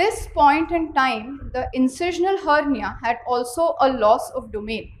at this point in time, the incisional hernia had also a loss of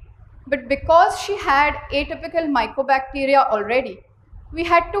domain. But because she had atypical mycobacteria already, we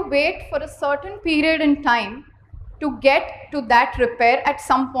had to wait for a certain period in time to get to that repair at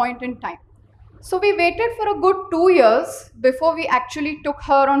some point in time. So we waited for a good 2 years before we actually took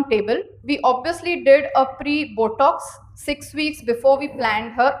her on table. We obviously did a pre-Botox 6 weeks before we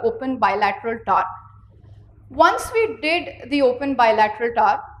planned her open bilateral TAR. Once we did the open bilateral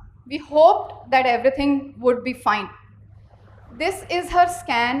TAR, we hoped that everything would be fine. This is her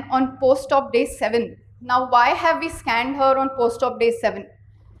scan on post-op day 7. Now, why have we scanned her on post-op day 7?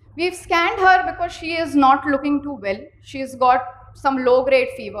 We've scanned her because she is not looking too well. She's got some low-grade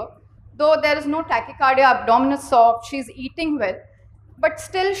fever. Though there is no tachycardia, abdomen is soft, she's eating well, but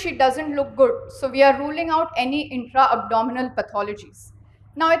still she doesn't look good. So we are ruling out any intra-abdominal pathologies.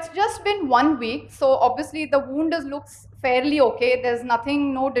 Now it's just been 1 week, so obviously the wound looks fairly okay. There's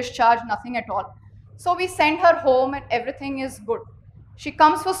nothing, no discharge, nothing at all. So we send her home and everything is good. She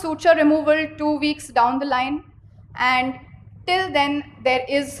comes for suture removal 2 weeks down the line, and till then there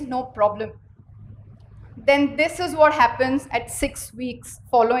is no problem. Then this is what happens at 6 weeks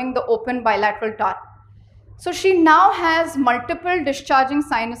following the open bilateral TAR. So she now has multiple discharging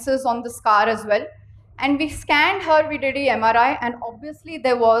sinuses on the scar as well. And we scanned her, we did a MRI, and obviously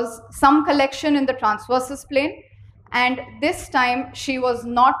there was some collection in the transversus plane. And this time she was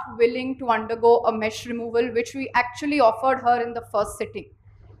not willing to undergo a mesh removal, which we actually offered her in the first sitting.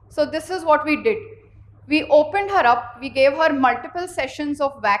 So this is what we did. We opened her up, we gave her multiple sessions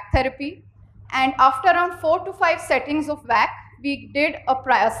of VAC therapy, And after around 4 to 5 settings of VAC, we did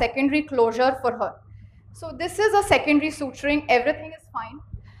a secondary closure for her. So this is a secondary suturing, everything is fine.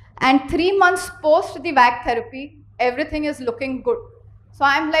 And 3 months post the VAC therapy, everything is looking good. So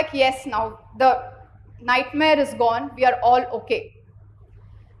I'm like, yes, now the nightmare is gone, we are all okay.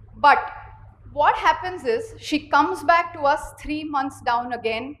 But what happens is, she comes back to us 3 months down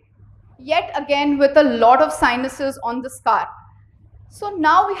again, yet again with a lot of sinuses on the scar. So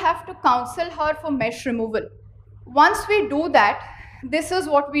now we have to counsel her for mesh removal. Once we do that, this is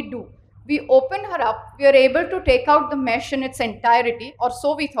what we do. We open her up, we are able to take out the mesh in its entirety, or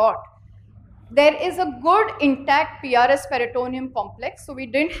so we thought. There is a good intact PRS peritoneum complex, so we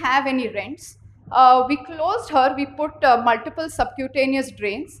didn't have any rents. We closed her, we put multiple subcutaneous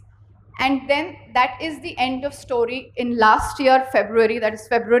drains, and then that is the end of story in last year, February, that is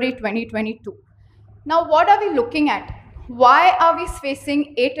February 2022. Now what are we looking at? Why are we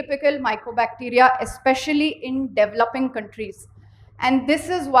facing atypical mycobacteria, especially in developing countries? And this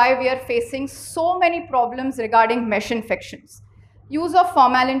is why we are facing so many problems regarding mesh infections. Use of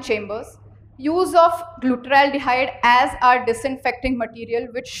formalin chambers, use of glutaraldehyde as our disinfecting material,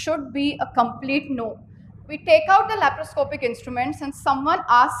 which should be a complete no. We take out the laparoscopic instruments and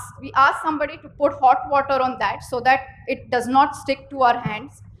we ask somebody to put hot water on that so that it does not stick to our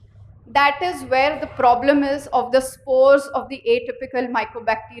hands. That is where the problem is of the spores of the atypical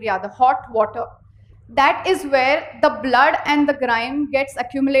mycobacteria, the hot water. That is where the blood and the grime gets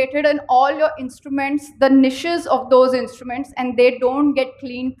accumulated in all your instruments, the niches of those instruments, and they don't get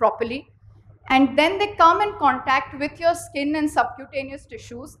cleaned properly. And then they come in contact with your skin and subcutaneous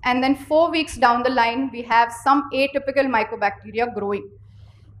tissues, and then 4 weeks down the line, we have some atypical mycobacteria growing.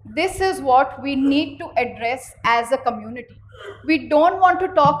 This is what we need to address as a community. We don't want to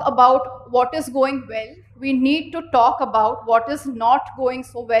talk about what is going well. We need to talk about what is not going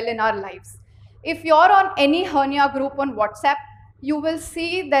so well in our lives. If you're on any hernia group on WhatsApp, you will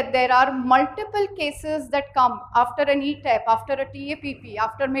see that there are multiple cases that come after an ETAP, after a TAPP,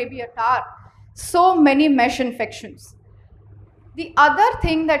 after maybe a TAR. So many mesh infections. The other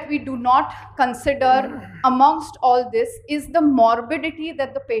thing that we do not consider amongst all this is the morbidity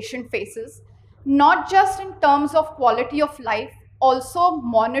that the patient faces, not just in terms of quality of life, also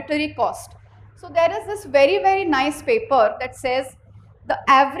monetary cost. So there is this very, very nice paper that says the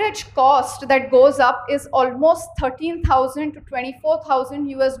average cost that goes up is almost 13,000 to 24,000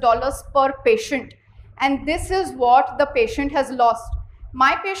 US dollars per patient. And this is what the patient has lost.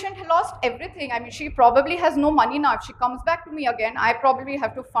 My patient lost everything. I mean, she probably has no money now. If she comes back to me again, I probably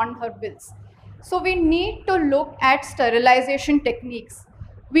have to fund her bills. So we need to look at sterilization techniques.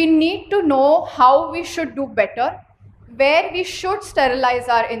 We need to know how we should do better, where we should sterilize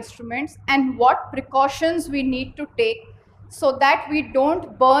our instruments, and what precautions we need to take so that we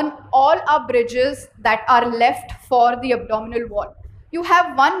don't burn all our bridges that are left for the abdominal wall. You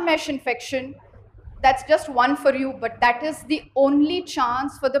have one mesh infection, that's just one for you, but that is the only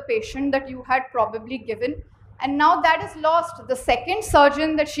chance for the patient that you had probably given. And now that is lost. The second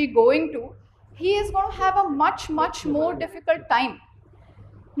surgeon that she's going to, he is going to have a much, much more difficult time.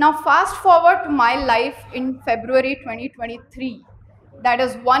 Now fast forward to my life in February 2023. That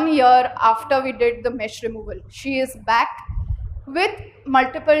is 1 year after we did the mesh removal. She is back with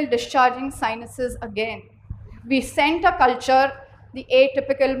multiple discharging sinuses again. We sent a culture, the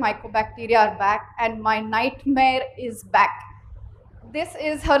atypical mycobacteria are back, and my nightmare is back. This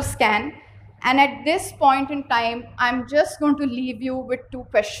is her scan, and at this point in time, I'm just going to leave you with 2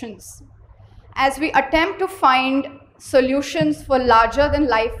 questions. As we attempt to find solutions for larger than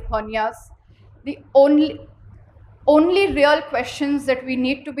life hernias, the only real questions that we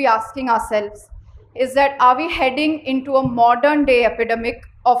need to be asking ourselves is that, are we heading into a modern day epidemic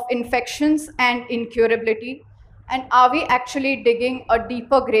of infections and incurability? And are we actually digging a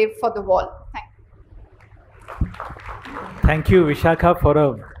deeper grave for the wall? Thank you, Vishakha, for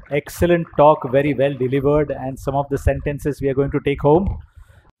an excellent talk, very well delivered, and some of the sentences we are going to take home.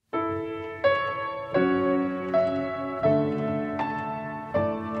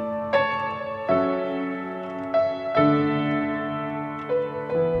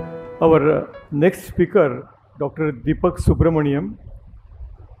 Our next speaker, Dr. Deepak Subramanian,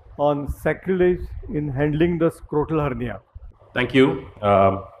 on sacrilege in handling the scrotal hernia. Thank you.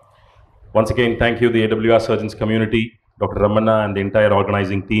 Once again, thank you, the AWR surgeons community, Dr. Ramana and the entire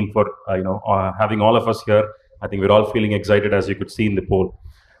organizing team for having all of us here. I think we're all feeling excited, as you could see in the poll.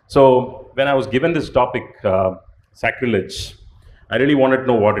 So when I was given this topic, sacrilege, I really wanted to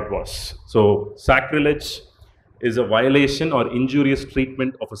know what it was. So sacrilege is a violation or injurious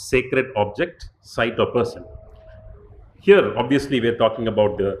treatment of a sacred object, site, or person. Here, obviously, we're talking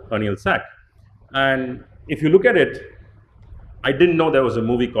about the hernial sac. And if you look at it, I didn't know there was a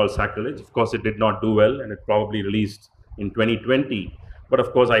movie called Sacrilege. Of course, it did not do well, and it probably released in 2020. But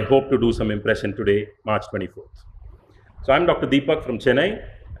of course, I hope to do some impression today, March 24th. So I'm Dr. Deepak from Chennai,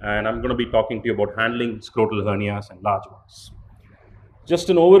 and I'm going to be talking to you about handling scrotal hernias and large ones. Just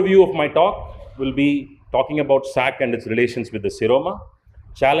an overview of my talk. We'll be talking about SAC and its relations with the seroma,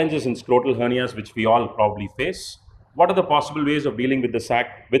 challenges in scrotal hernias which we all probably face, what are the possible ways of dealing with the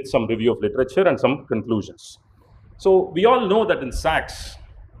SAC with some review of literature and some conclusions. So we all know that in SACs,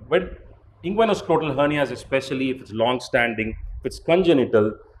 when inguinoscrotal hernias, especially if it's long-standing, if it's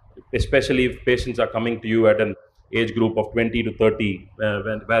congenital, especially if patients are coming to you at an age group of 20 to 30,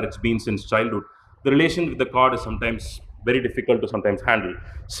 where it's been since childhood, the relation with the cord is sometimes very difficult to sometimes handle.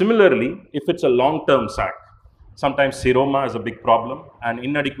 Similarly, if it's a long-term SAC, sometimes seroma is a big problem, and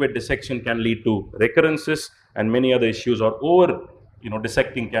inadequate dissection can lead to recurrences and many other issues, or over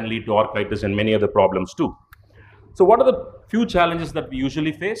dissecting can lead to orchitis and many other problems too. So what are the few challenges that we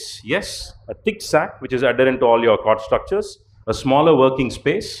usually face? Yes, a thick sac which is adherent to all your cord structures, a smaller working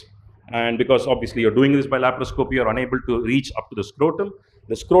space, and because obviously you're doing this by laparoscopy, you're unable to reach up to the scrotum,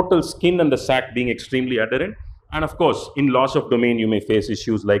 the scrotal skin and the sac being extremely adherent, and of course, in loss of domain, you may face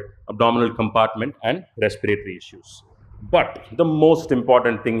issues like abdominal compartment and respiratory issues. But the most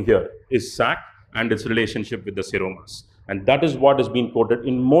important thing here is sac and its relationship with the seromas. And that is what has been quoted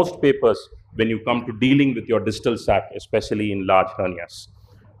in most papers when you come to dealing with your distal sac, especially in large hernias.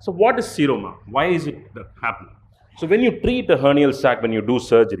 So what is seroma? Why is it happening? So when you treat a hernial sac, when you do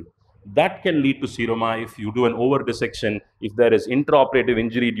surgery, that can lead to seroma if you do an over dissection, if there is intraoperative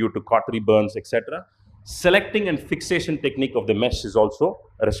injury due to cautery burns, etc. Selecting and fixation technique of the mesh is also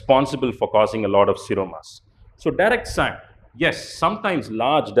responsible for causing a lot of seromas. So direct sac, yes, sometimes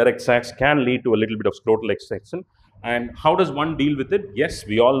large direct sacs can lead to a little bit of scrotal extension. And how does one deal with it? Yes,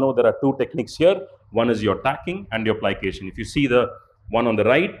 we all know there are two techniques here. One is your tacking and your plication. If you see the one on the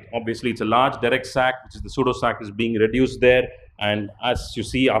right, obviously it's a large direct sac, which is the pseudosac is being reduced there. And as you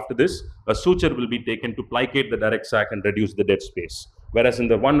see after this, a suture will be taken to plicate the direct sac and reduce the dead space. Whereas in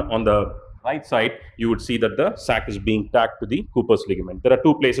the one on the right side, you would see that the sac is being tacked to the Cooper's ligament. There are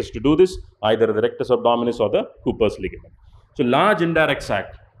two places to do this, either the rectus abdominis or the Cooper's ligament. So large indirect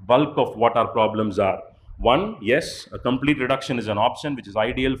sac, bulk of what our problems are. One, yes, a complete reduction is an option, which is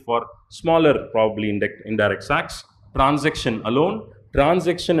ideal for smaller, probably indirect sacs. Transection alone,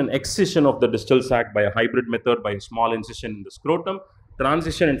 transection and excision of the distal sac by a hybrid method, by a small incision in the scrotum.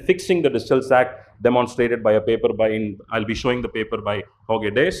 Transition and fixing the distal sac, demonstrated by a paper I'll be showing the paper by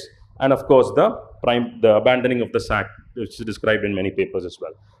Hoge Days. And of course, the abandoning of the sac, which is described in many papers as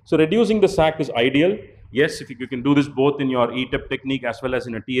well. So reducing the sac is ideal. Yes, if you can do this both in your ETEP technique as well as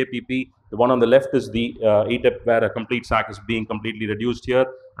in a TAPP. The one on the left is the ETEP, where a complete sac is being completely reduced here.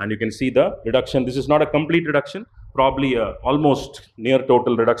 And you can see the reduction. This is not a complete reduction, probably almost near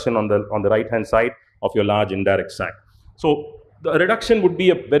total reduction on the right-hand side of your large indirect sac. So the reduction would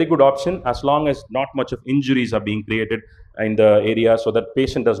be a very good option as long as not much of injuries are being created in the area, so that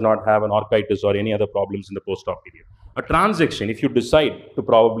patient does not have an orchitis or any other problems in the post-op period. A transection, if you decide to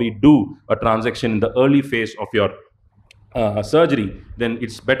probably do a transection in the early phase of your surgery, then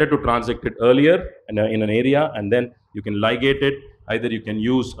it's better to transect it earlier in an area, and then you can ligate it. Either you can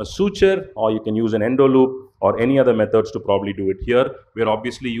use a suture or you can use an endoloop or any other methods to probably do it here. We're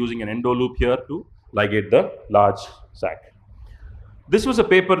obviously using an endoloop here to ligate the large sac. This was a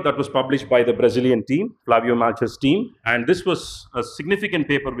paper that was published by the Brazilian team, Flavio Malcher's team, and this was a significant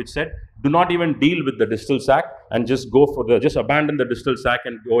paper which said, do not even deal with the distal sac and just abandon the distal sac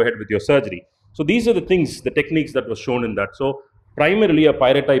and go ahead with your surgery. So these are the things, the techniques that was shown in that. So primarily a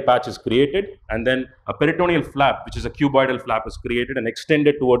pyretie patch is created, and then a peritoneal flap, which is a cuboidal flap, is created and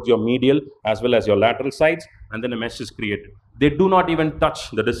extended towards your medial as well as your lateral sides, and then a mesh is created. They do not even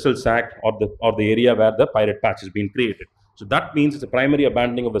touch the distal sac or the area where the pyrete patch is being created. So that means it's a primary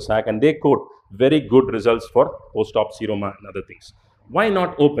abandoning of the sac, and they quote very good results for post-op seroma and other things. Why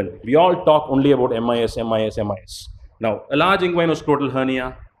not open? We all talk only about MIS. Now, a large inguinoscrotal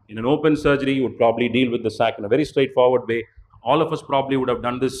hernia, in an open surgery, you would probably deal with the sac in a very straightforward way. All of us probably would have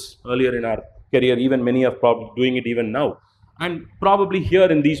done this earlier in our career, even many are probably doing it even now. And probably here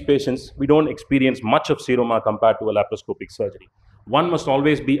in these patients, we don't experience much of seroma compared to a laparoscopic surgery. One must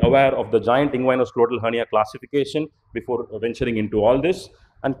always be aware of the giant inguinoscrotal hernia classification before venturing into all this.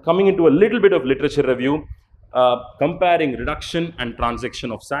 And coming into a little bit of literature review, comparing reduction and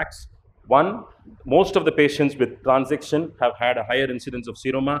transection of sacs. One, most of the patients with transection have had a higher incidence of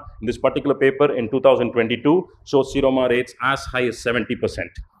seroma. In this particular paper in 2022 shows seroma rates as high as 70%.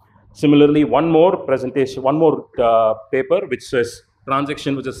 Similarly, one more paper which says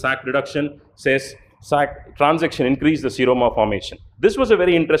transaction, which is sac reduction, says sac transaction increase the seroma formation. This was a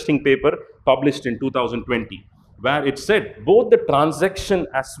very interesting paper published in 2020, where it said both the transaction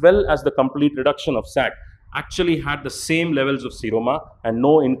as well as the complete reduction of sac actually had the same levels of seroma and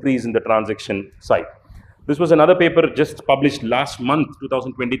no increase in the transaction side. This was another paper just published last month,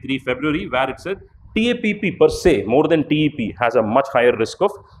 2023 February, where it said TAPP per se, more than TEP, has a much higher risk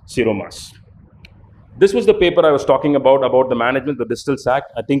of seromas. This was the paper I was talking about the management of the distal sac.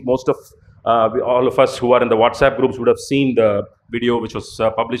 I think most of all of us who are in the WhatsApp groups would have seen the video which was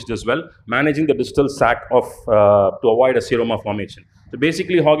published as well, managing the distal sac of to avoid a seroma formation. So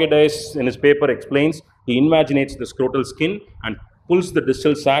basically, Hogedis in his paper explains he invaginates the scrotal skin and pulls the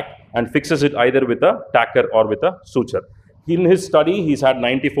distal sac and fixes it either with a tacker or with a suture. In his study, he's had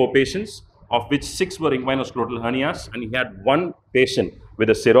 94 patients, of which 6 were inguinoscrotal hernias, and he had 1 patient with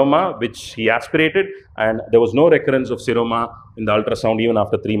a seroma which he aspirated, and there was no recurrence of seroma in the ultrasound even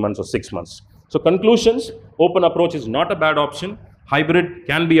after 3 months or 6 months. So conclusions, open approach is not a bad option. Hybrid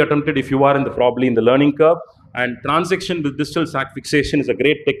can be attempted if you are probably in the learning curve, and transection with distal sac fixation is a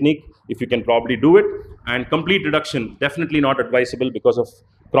great technique if you can probably do it. And complete reduction, definitely not advisable because of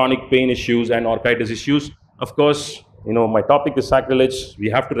chronic pain issues and orchitis issues. Of course, my topic is sacrilege. We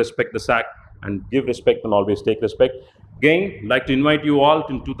have to respect the sac and give respect and always take respect. Again, I'd like to invite you all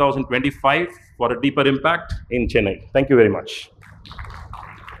to 2025 for a deeper impact in Chennai. Thank you very much.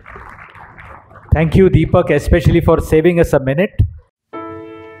 Thank you, Deepak, especially for saving us a minute.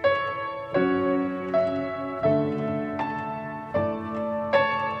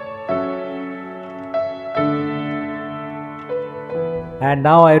 And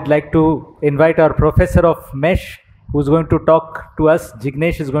now I'd like to invite our professor of mesh, who's going to talk to us.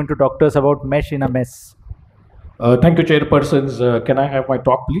 Jignesh is going to talk to us about mesh in a mess. Thank you, chairpersons. Can I have my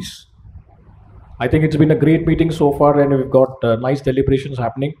talk, please? I think it's been a great meeting so far, and we've got nice deliberations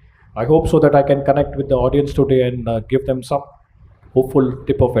happening. I hope so that I can connect with the audience today and give them some hopeful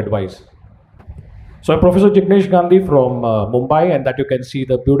tip of advice. So I'm Professor Jignesh Gandhi from Mumbai, and that you can see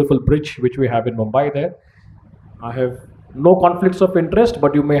the beautiful bridge which we have in Mumbai there. I have no conflicts of interest,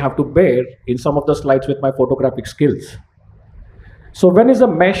 but you may have to bear in some of the slides with my photographic skills. So when is a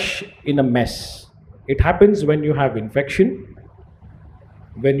mesh in a mess? It happens when you have infection,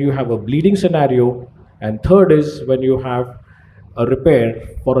 when you have a bleeding scenario, and third is when you have a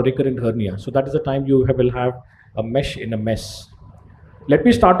repair for a recurrent hernia. So that is the time you will have a mesh in a mess. Let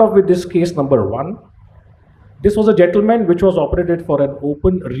me start off with this case number 1. This was a gentleman which was operated for an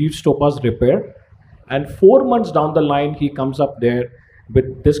open Reeves topaz repair, and 4 months down the line he comes up there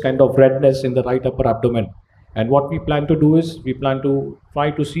with this kind of redness in the right upper abdomen. And what we plan to do is we plan to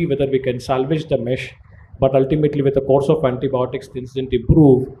try to see whether we can salvage the mesh, but ultimately with a course of antibiotics things didn't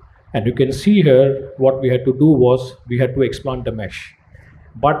improve. And you can see here what we had to do was we had to explant the mesh.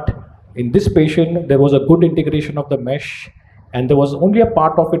 But in this patient there was a good integration of the mesh, and there was only a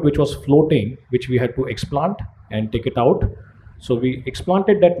part of it which was floating, which we had to explant and take it out. So we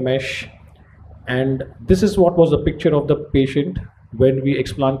explanted that mesh, and this is what was the picture of the patient when we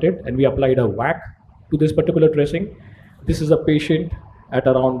explanted, and we applied a WAC to this particular dressing. This is a patient at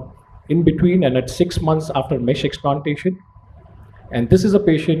around in between and at 6 months after mesh explantation. And this is a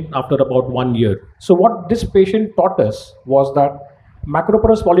patient after about 1 year. So what this patient taught us was that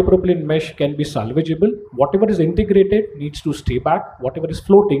macroporous polypropylene mesh can be salvageable. Whatever is integrated needs to stay back. Whatever is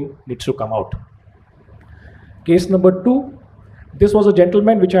floating needs to come out. Case number 2. This was a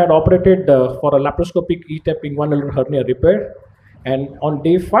gentleman which I had operated for a laparoscopic E-tap inguinal hernia repair. And on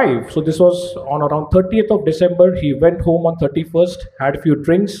day 5, so this was on around 30th of December, he went home on 31st, had a few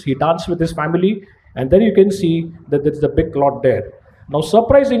drinks, he danced with his family, and then you can see that there's a big clot there. Now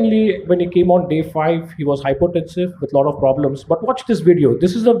surprisingly, when he came on day 5, he was hypotensive with a lot of problems. But watch this video.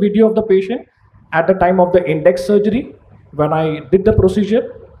 This is a video of the patient at the time of the index surgery when I did the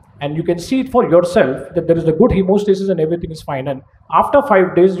procedure. And you can see it for yourself that there is a good hemostasis and everything is fine. And after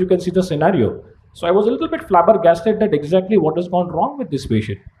 5 days, you can see the scenario. So I was a little bit flabbergasted that exactly what has gone wrong with this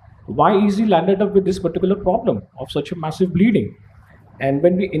patient. Why is he landed up with this particular problem of such a massive bleeding? And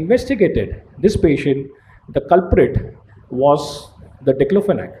when we investigated this patient, the culprit was the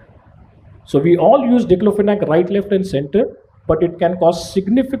diclofenac. So we all use diclofenac right, left and center, but it can cause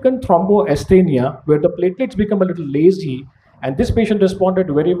significant thromboasthenia where the platelets become a little lazy, and this patient responded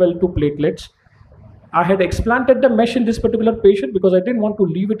very well to platelets. I had explanted the mesh in this particular patient because I didn't want to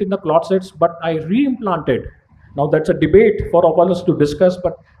leave it in the clot sets, but I re-implanted. Now that's a debate for all of us to discuss,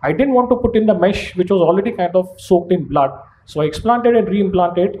 but I didn't want to put in the mesh which was already kind of soaked in blood. So I explanted and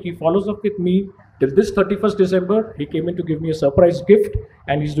re-implanted. He follows up with me till this 31st December. He came in to give me a surprise gift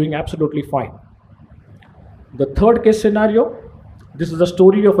and he's doing absolutely fine. The third case scenario, This is the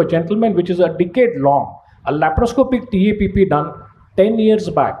story of a gentleman which is a decade long, a laparoscopic TAPP done 10 years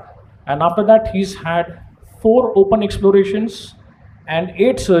back. And after that, he's had 4 open explorations and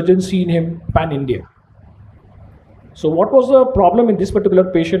 8 surgeons seen him pan-India. So what was the problem in this particular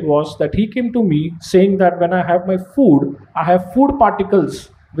patient was that he came to me saying that when I have my food, I have food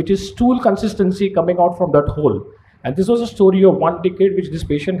particles, which is stool consistency coming out from that hole. And this was a story of 1 decade which this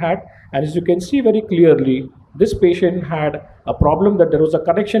patient had. And as you can see very clearly, this patient had a problem that there was a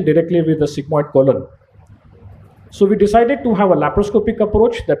connection directly with the sigmoid colon. So we decided to have a laparoscopic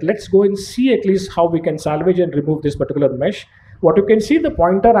approach that let's go and see at least how we can salvage and remove this particular mesh. What you can see the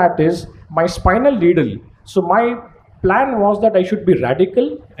pointer at is my spinal needle. So my plan was that I should be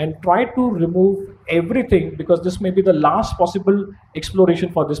radical and try to remove everything because this may be the last possible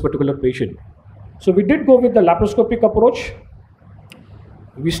exploration for this particular patient. So we did go with the laparoscopic approach.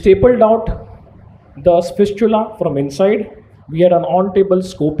 We stapled out the fistula from inside. We had an on-table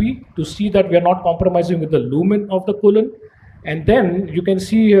scopy to see that we are not compromising with the lumen of the colon. And then you can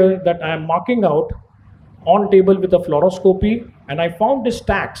see here that I am marking out on table with a fluoroscopy, and I found this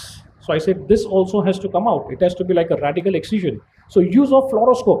tax. So I said, this also has to come out. It has to be like a radical excision. So use of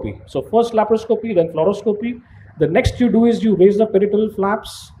fluoroscopy. So first laparoscopy, then fluoroscopy. The next you do is you raise the peritoneal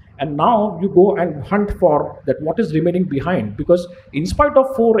flaps, and now you go and hunt for that what is remaining behind. Because in spite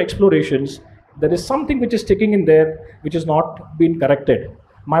of 4 explorations, there is something which is sticking in there which is not being corrected.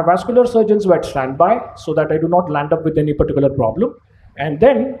 My vascular surgeons were at standby so that I do not land up with any particular problem. And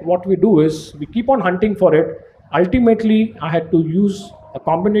then what we do is we keep on hunting for it. Ultimately, I had to use a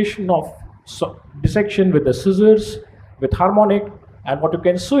combination of dissection with the scissors, with harmonic, and what you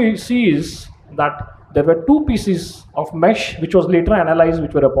can see is that there were 2 pieces of mesh which was later analyzed,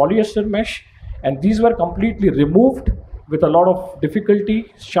 which were a polyester mesh, and these were completely removed with a lot of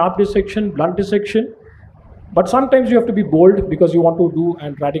difficulty, sharp dissection, blunt dissection. But sometimes you have to be bold because you want to do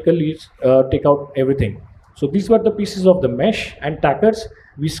and radically take out everything. So these were the pieces of the mesh and tackers.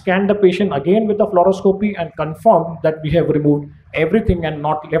 We scanned the patient again with the fluoroscopy and confirmed that we have removed everything and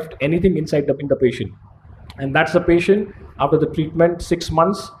not left anything inside in the patient. And that's the patient after the treatment, 6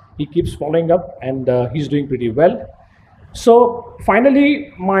 months. He keeps following up and he's doing pretty well. So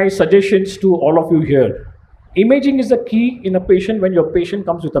finally, my suggestions to all of you here. Imaging is the key in a patient when your patient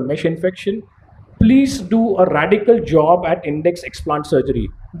comes with a mesh infection. Please do a radical job at index explant surgery.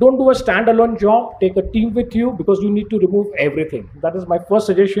 Don't do a standalone job. Take a team with you because you need to remove everything. That is my first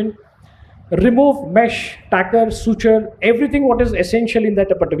suggestion. Remove mesh, tacker, suture, everything what is essential in that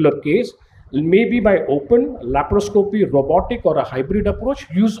particular case. Maybe by open, laparoscopy, robotic, or a hybrid approach.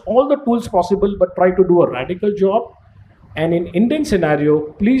 Use all the tools possible, but try to do a radical job. And in Indian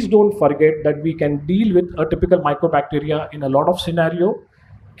scenario, please don't forget that we can deal with a typical mycobacteria in a lot of scenario.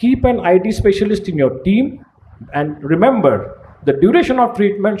 Keep an ID specialist in your team. And remember, the duration of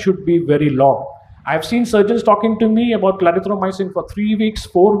treatment should be very long. I've seen surgeons talking to me about clarithromycin for 3 weeks,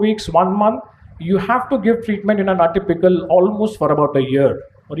 4 weeks, 1 month. You have to give treatment in an atypical almost for about a year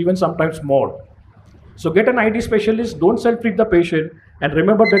or even sometimes more. So get an ID specialist, don't self-treat the patient, and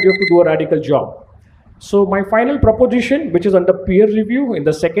remember that you have to do a radical job. So my final proposition, which is under peer review in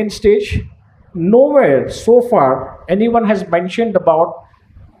the second stage, nowhere so far anyone has mentioned about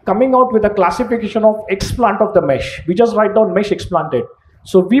coming out with a classification of explant of the mesh. We just write down mesh explanted.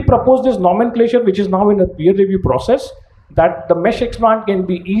 So we propose this nomenclature, which is now in a peer review process, that the mesh explant can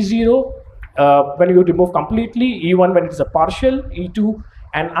be E0 when you remove completely, E1 when it's a partial, E2,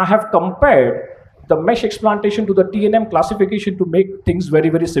 and I have compared the mesh explantation to the TNM classification to make things very,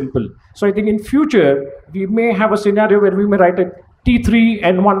 very simple. So I think in future, we may have a scenario where we may write it T3,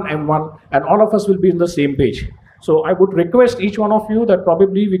 N1, M1, and all of us will be on the same page. So I would request each one of you that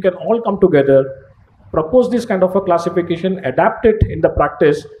probably we can all come together, propose this kind of a classification, adapt it in the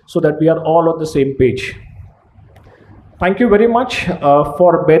practice so that we are all on the same page. Thank you very much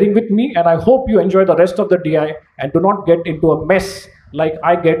for bearing with me, and I hope you enjoy the rest of the DI and do not get into a mess like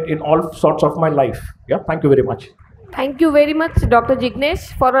I get in all sorts of my life. Yeah, thank you very much. Thank you very much, Dr.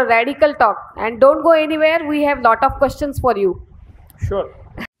 Jignesh, for a radical talk. And don't go anywhere. We have a lot of questions for you. Sure.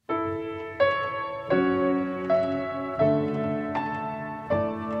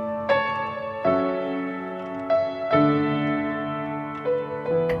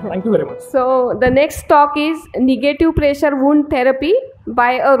 Thank you very much. So the next talk is negative pressure wound therapy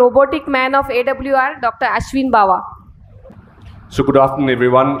by a robotic man of AWR, Dr. Ashvind Bawa. So good afternoon,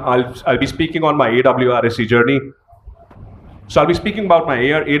 everyone. I'll be speaking on my AWRSC journey. So I'll be speaking about my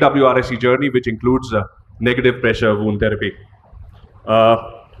AWRSC journey, which includes negative pressure wound therapy.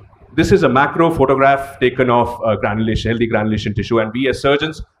 This is a macro photograph taken of granulation, healthy granulation tissue, and we as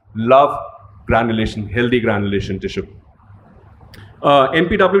surgeons love granulation, healthy granulation tissue.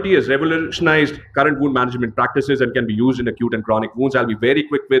 NPWT has revolutionized current wound management practices and can be used in acute and chronic wounds. I'll be very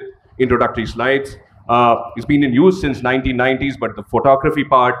quick with introductory slides. It's been in use since 1990s, but the photography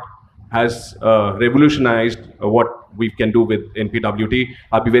part has revolutionized what we can do with NPWT.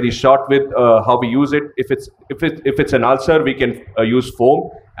 I'll be very short with how we use it. If it's an ulcer, we can use foam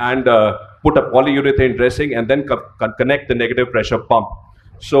and put a polyurethane dressing and then connect the negative pressure pump.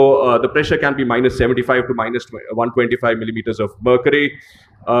 So the pressure can be minus 75 to minus 125 millimeters of mercury.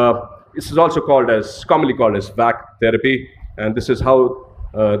 This is also commonly called as VAC therapy, and this is how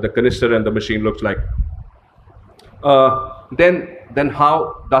the canister and the machine looks like. Then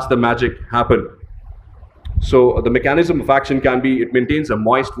how does the magic happen? So the mechanism of action can be, it maintains a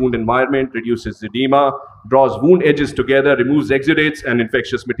moist wound environment, reduces edema, draws wound edges together, removes exudates and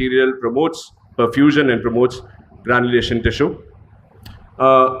infectious material, promotes perfusion and promotes granulation tissue.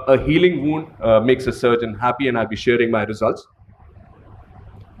 A healing wound makes a surgeon happy, and I'll be sharing my results.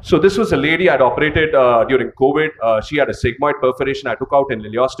 So this was a lady I'd operated during COVID. She had a sigmoid perforation. I took out an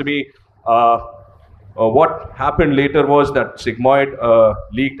ileostomy. What happened later was that sigmoid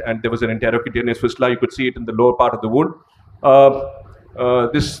leaked and there was an intercutaneous fistula. You could see it in the lower part of the wound.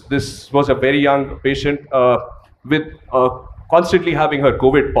 This was a very young patient with constantly having her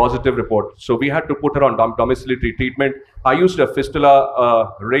COVID positive report. So we had to put her on domiciliary treatment. I used a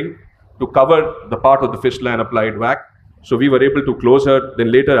fistula ring to cover the part of the fistula and applied VAC. So we were able to close her,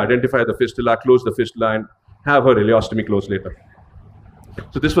 then later identify the fistula, close the fistula, and have her ileostomy closed later.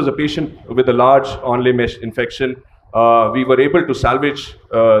 So this was a patient with a large onlay mesh infection. We were able to salvage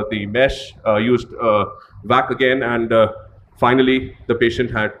the mesh, used VAC again, and finally the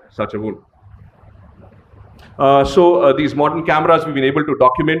patient had such a wound. So these modern cameras, we've been able to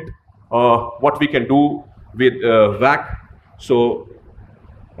document what we can do with VAC. So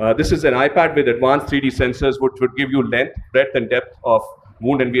this is an iPad with advanced 3D sensors, which would give you length, breadth, and depth of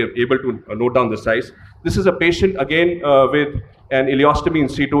wound, and we are able to note down the size. This is a patient, again, with an ileostomy in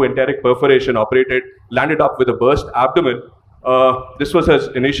situ enteric perforation operated, landed up with a burst abdomen. This was his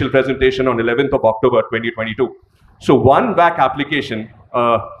initial presentation on 11th of October, 2022. So one VAC application,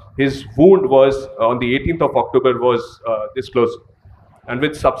 his wound was, on the 18th of October, was this close. And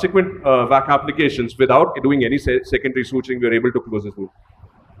with subsequent VAC applications, without doing any secondary suturing, we were able to close his wound.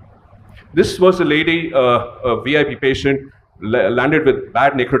 This was a lady, a VIP patient, landed with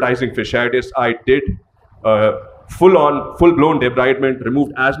bad necrotizing fasciitis. I did full-blown debridement,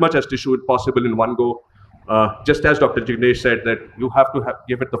 removed as much as tissue as possible in one go. Just as Dr. Jignesh said, that you have to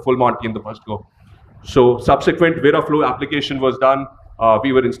give it the full Monty in the first go. So subsequent Viraflow application was done.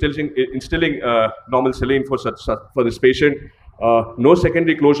 We were instilling normal saline for this patient. No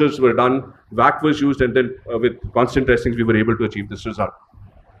secondary closures were done. VAC was used, and then with constant dressings, we were able to achieve this result.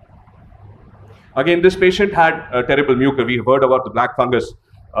 Again, this patient had a terrible mucor. We heard about the black fungus.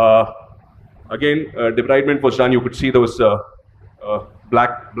 Again, debridement was done. You could see there was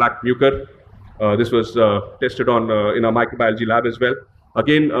black mucor. This was tested on in our microbiology lab as well.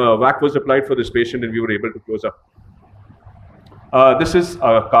 Again, VAC was applied for this patient, and we were able to close up. This is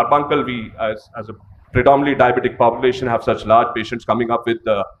a carbuncle. We, as a predominantly diabetic population, have such large patients coming up with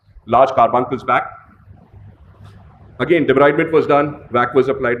large carbuncles back. Again, debridement was done, VAC was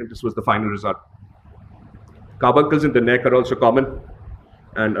applied, and this was the final result. Carbuncles in the neck are also common,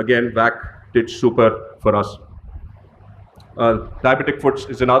 and again, VAC did super for us. Diabetic foot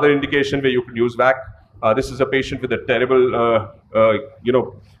is another indication where you could use VAC. This is a patient with a terrible,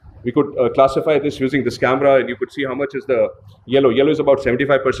 we could classify this using this camera, and you could see how much is the yellow. Yellow is about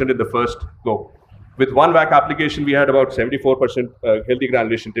 75% in the first go. With one VAC application, we had about 74% healthy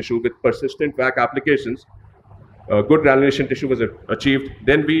granulation tissue. With persistent VAC applications, good granulation tissue was achieved.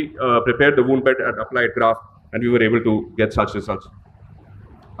 Then we prepared the wound bed and applied graft, and we were able to get such results.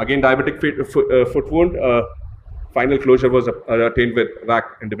 Again, diabetic foot wound, final closure was attained with VAC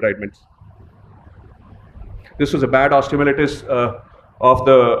and debridements. This was a bad osteomyelitis of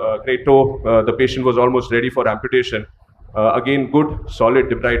the great toe. The patient was almost ready for amputation. Again, good solid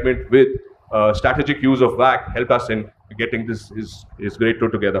debridement with strategic use of VAC helped us in getting his great toe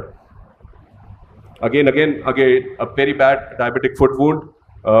together. Again, a very bad diabetic foot wound,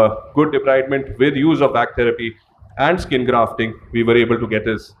 good debridement with use of VAC therapy and skin grafting, we were able to get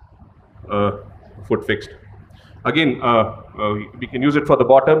his foot fixed. Again, we can use it for the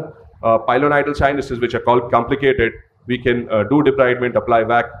bottom. Pilonidal sinuses, which are called complicated, we can do debridement, apply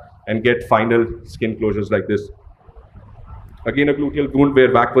VAC, and get final skin closures like this. Again, a gluteal wound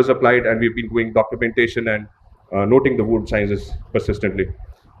where VAC was applied, and we've been doing documentation and noting the wound sizes persistently.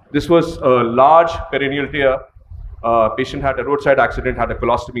 This was a large perineal tear. Patient had a roadside accident, had a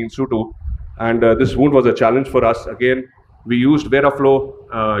colostomy in situ, and this wound was a challenge for us. Again, We used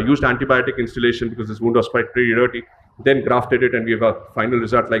Veraflow, used antibiotic installation because this wound was quite pretty dirty, then grafted it, and we have a final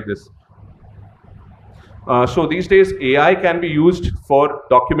result like this. So these days, AI can be used for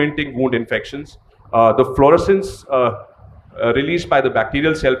documenting wound infections. The fluorescence released by the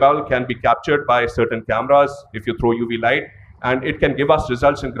bacterial cell wall can be captured by certain cameras if you throw UV light, and it can give us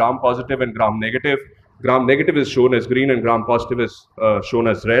results in gram positive and gram negative. Gram negative is shown as green and gram positive is shown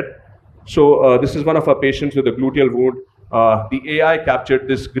as red. So this is one of our patients with a gluteal wound. The AI captured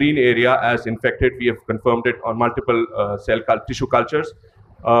this green area as infected. We have confirmed it on multiple tissue cultures.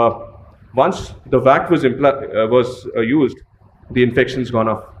 Once the VAC was used, the infection's gone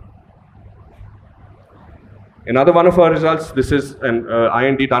off. Another one of our results, this is an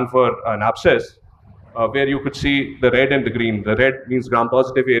IND done for an abscess, where you could see the red and the green. The red means gram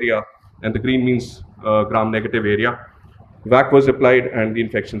positive area, and the green means gram negative area. VAC was applied, and the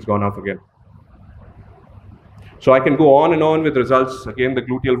infection's gone off again. So I can go on and on with results. Again, the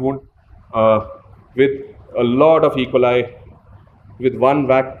gluteal wound with a lot of E. coli. With one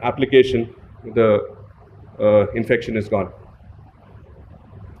VAC application, the infection is gone.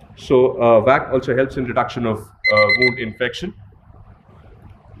 So VAC also helps in reduction of wound infection.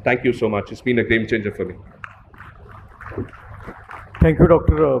 Thank you so much. It's been a game changer for me. Thank you,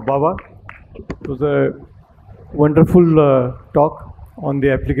 Dr. Bawa. It was a wonderful talk on the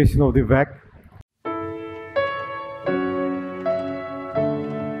application of the VAC.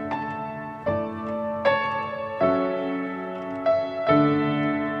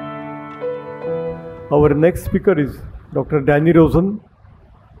 Our next speaker is Dr. Danny Rosin.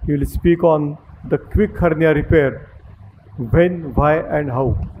 He will speak on the quick hernia repair, when, why, and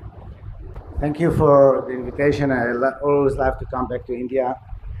how. Thank you for the invitation. I always love to come back to India.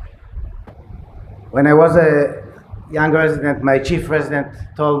 When I was a young resident, my chief resident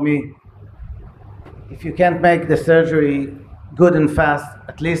told me, if you can't make the surgery good and fast,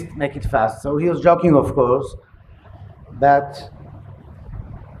 at least make it fast. So he was joking, of course, but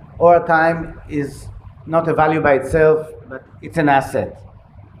OR time is not a value by itself, but it's an asset.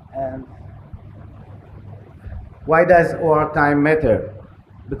 And why does OR time matter?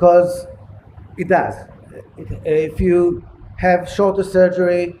 Because it does. If you have shorter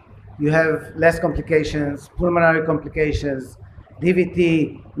surgery, you have less complications, pulmonary complications,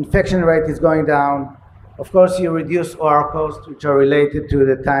 DVT, infection rate is going down. Of course, you reduce OR costs, which are related to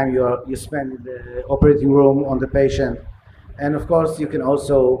the time you spend in the operating room on the patient. And of course, you can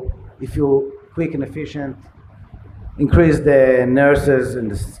also, if you're quick and efficient, increase the nurses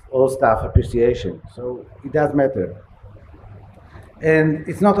and the all staff appreciation. So it does matter. And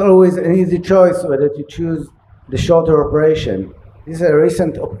it's not always an easy choice whether to choose the shorter operation. This is a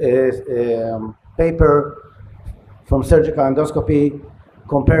recent paper from surgical endoscopy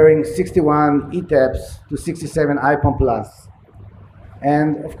comparing 61 ETAPs to 67 IPOM plus.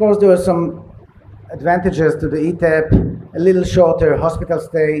 And of course, there are some advantages to the ETAP, a little shorter hospital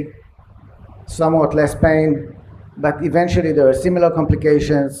stay, somewhat less pain, but eventually there are similar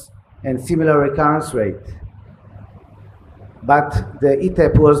complications and similar recurrence rate. But the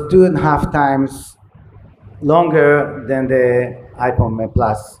ETAP was 2.5 times longer than the IPOM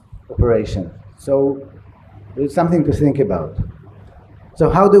plus operation. So there's something to think about. So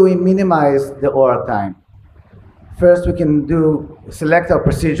how do we minimize the OR time? First, we can select our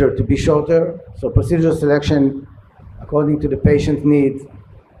procedure to be shorter. So procedure selection, according to the patient need,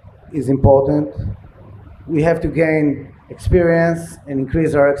 is important. We have to gain experience and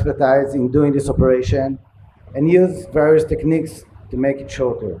increase our expertise in doing this operation and use various techniques to make it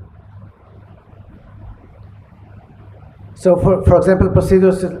shorter. So for example,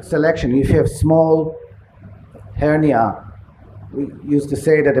 procedure selection, if you have small hernia, we used to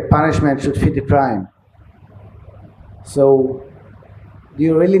say that the punishment should fit the crime. So do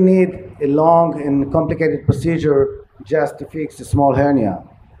you really need a long and complicated procedure just to fix a small hernia?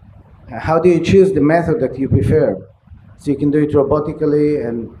 How do you choose the method that you prefer? So you can do it robotically,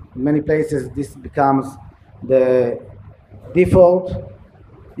 and in many places this becomes the default.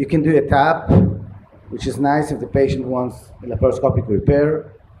 You can do a tap, which is nice if the patient wants a laparoscopic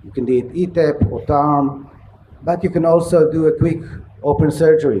repair. You can do it ETAP or TARM, but you can also do a quick open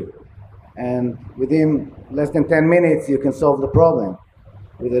surgery. And within less than 10 minutes, you can solve the problem.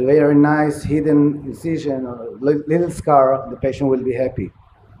 With a very nice hidden incision or little scar, the patient will be happy.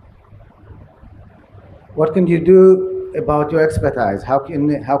 What can you do about your expertise? How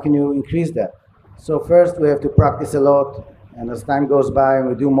can you increase that? So first, we have to practice a lot, and as time goes by and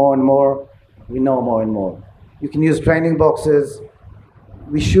we do more and more, we know more and more. You can use training boxes.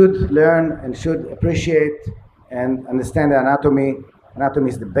 We should learn and should appreciate and understand the anatomy. Anatomy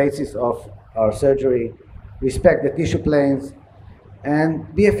is the basis of our surgery. respect the tissue planes,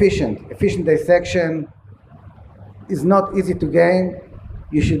 and be efficient. Efficient dissection is not easy to gain.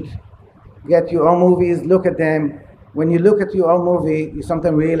 You should get your own movies, look at them. When you look at your own movie, you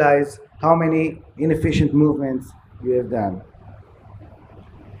sometimes realize how many inefficient movements you have done.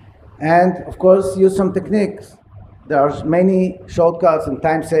 And of course, use some techniques. There are many shortcuts and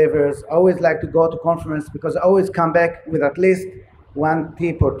time savers. I always like to go to conference because I always come back with at least one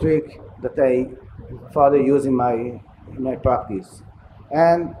tip or trick that I further use in my practice.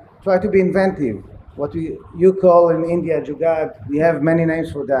 And try to be inventive. What you call in India jugaad, we have many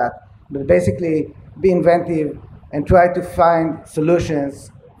names for that. But basically, be inventive and try to find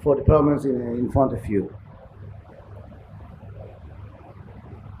solutions for the problems in front of you.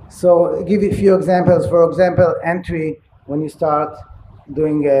 So I'll give you a few examples. For example, entry, when you start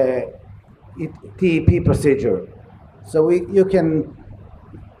doing a TEP procedure. So you can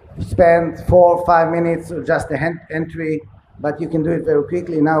spend 4 or 5 minutes or just the entry, but you can do it very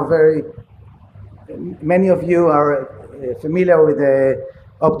quickly. Now many of you are familiar with the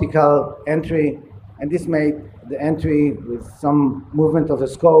optical entry, and this made the entry with some movement of the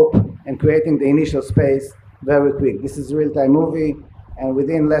scope and creating the initial space very quick. This is a real-time movie, and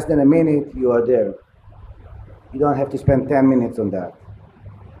within less than a minute, you are there. You don't have to spend 10 minutes on that.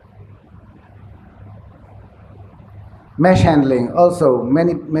 Mesh handling, also,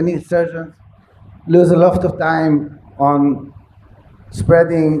 many surgeons lose a lot of time on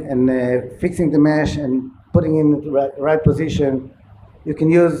spreading and fixing the mesh and putting in the right position. You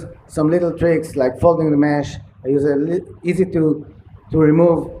can use some little tricks like folding the mesh. I use easy to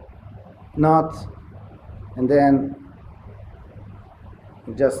remove knot, and then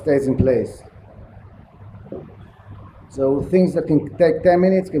it just stays in place. So things that can take 10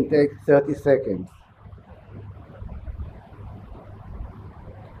 minutes can take 30 seconds.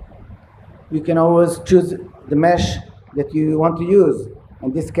 You can always choose the mesh that you want to use,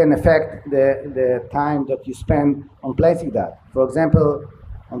 and this can affect the time that you spend on placing that. For example,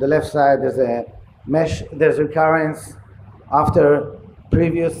 on the left side, there's a mesh, there's recurrence after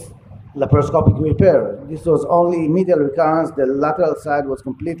previous laparoscopic repair. This was only medial recurrence, the lateral side was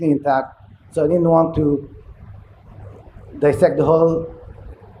completely intact, so I didn't want to dissect the whole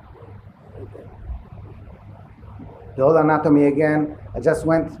anatomy again. I just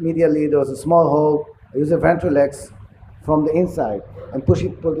went medially, there was a small hole, I used a ventral X from the inside and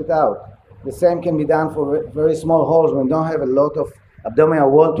pulled it out. The same can be done for very small holes when you don't have a lot of abdominal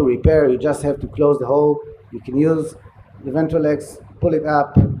wall to repair. You just have to close the hole. You can use the ventral X, pull it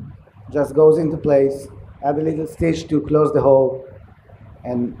up, just goes into place, add a little stitch to close the hole,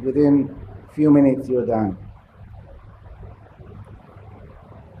 and within a few minutes you're done.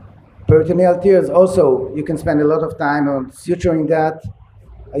 Peritoneal tears also, you can spend a lot of time on suturing that.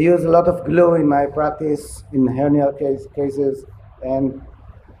 I use a lot of glue in my practice in hernia cases, and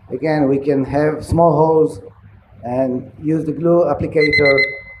again, we can have small holes and use the glue applicator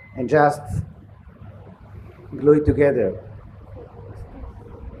and just glue it together.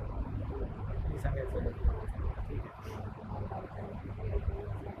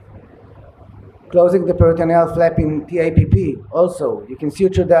 Closing the peritoneal flap in TAPP also, you can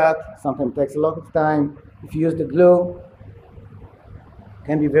suture that, sometimes takes a lot of time. If you use the glue, it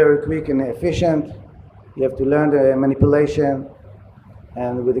can be very quick and efficient. You have to learn the manipulation,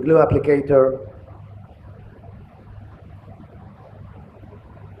 and with the glue applicator,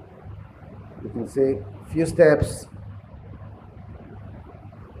 you can see a few steps.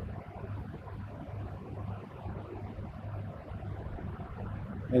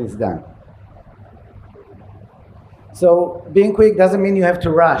 And it's done. So being quick doesn't mean you have to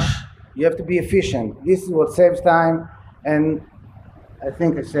rush. You have to be efficient. This is what saves time, and I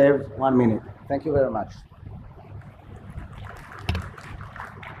think I saved 1 minute. Thank you very much.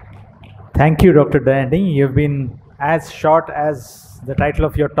 Thank you, Dr. Dayani. You've been as short as the title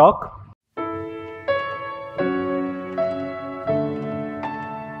of your talk.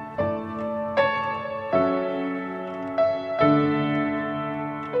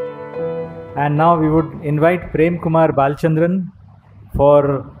 And now we would invite Premkumar Balachandran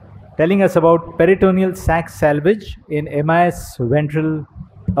for telling us about peritoneal sac salvage in MIS ventral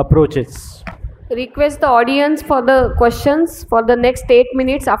approaches. Request the audience for the questions for the next 8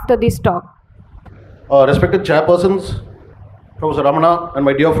 minutes after this talk. Respected chairpersons, Professor Ramana, and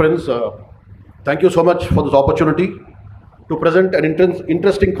my dear friends, thank you so much for this opportunity to present an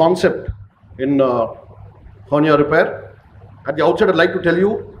interesting concept in hernia repair. At the outset, I'd like to tell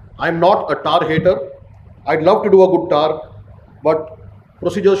you, I'm not a TAR hater. I'd love to do a good TAR, but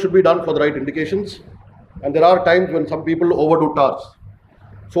procedures should be done for the right indications. And there are times when some people overdo TARs.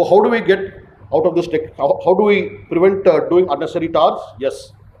 So how do we get out of this tech? How do we prevent doing unnecessary TARs?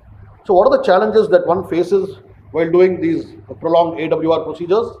 Yes. So what are the challenges that one faces while doing these prolonged AWR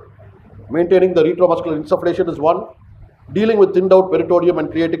procedures? Maintaining the retromuscular insufflation is one. Dealing with thinned out peritoneum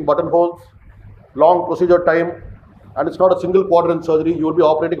and creating buttonholes. Long procedure time. And it's not a single quadrant surgery. You will be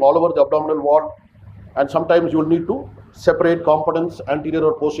operating all over the abdominal wall. And sometimes you will need to separate components, anterior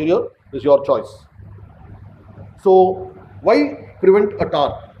or posterior, is your choice. So why prevent a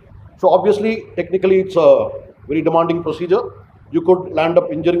TAR? So obviously, technically, it's a very demanding procedure. You could land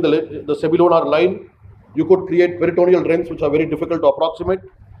up injuring the sublunnar line. You could create peritoneal rents, which are very difficult to approximate.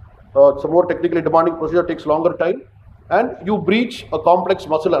 It's a more technically demanding procedure, takes longer time. And you breach a complex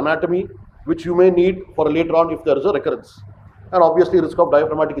muscle anatomy, which you may need for later on if there is a recurrence. And obviously, risk of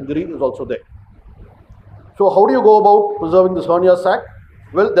diaphragmatic injury is also there. So how do you go about preserving this hernia sac?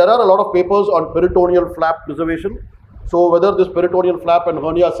 Well, there are a lot of papers on peritoneal flap preservation. So whether this peritoneal flap and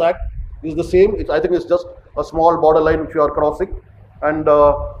hernia sac is the same, I think it's just a small borderline which you are crossing. And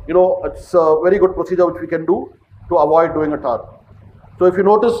it's a very good procedure which we can do to avoid doing a TAR. So if you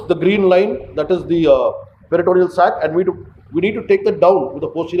notice the green line, that is the peritoneal sac, and we need to take that down with the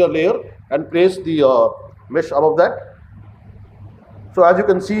posterior layer and place the mesh above that. So as you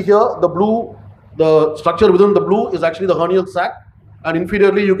can see here, the blue, the structure within the blue is actually the hernial sac, and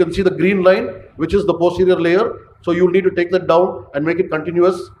inferiorly you can see the green line, which is the posterior layer. So you will need to take that down and make it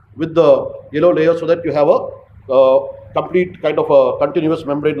continuous with the yellow layer so that you have a complete kind of a continuous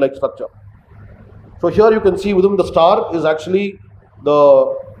membrane-like structure. So here you can see within the star is actually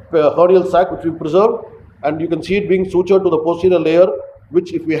the hernial sac which we preserved, and you can see it being sutured to the posterior layer,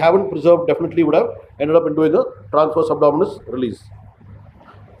 which if we haven't preserved definitely would have ended up in doing a transverse abdominis release.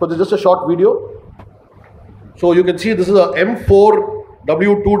 So this is just a short video. So you can see this is a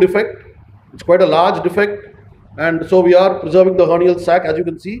M4W2 defect. It's quite a large defect, and so we are preserving the hernial sac. As you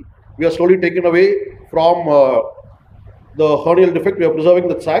can see, we are slowly taking away from the hernial defect. We are preserving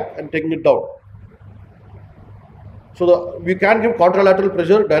the sac and taking it down. So we can give contralateral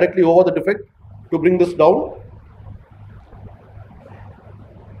pressure directly over the defect to bring this down.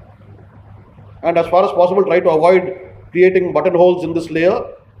 And as far as possible, try to avoid creating buttonholes in this layer.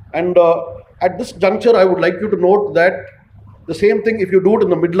 And at this juncture, I would like you to note that the same thing, if you do it in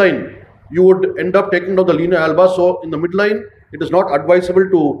the midline, you would end up taking down the linea alba. So in the midline, it is not advisable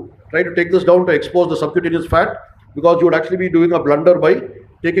to try to take this down to expose the subcutaneous fat, because you would actually be doing a blunder by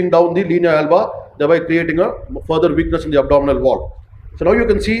taking down the linea alba, thereby creating a further weakness in the abdominal wall. So now you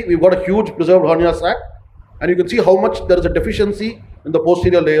can see we've got a huge preserved hernia sac, and you can see how much there is a deficiency in the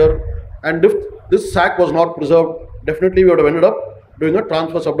posterior layer. And if this sac was not preserved, definitely we would have ended up doing a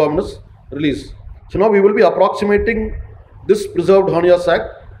transverse abdominis release. So now we will be approximating this preserved hernia sac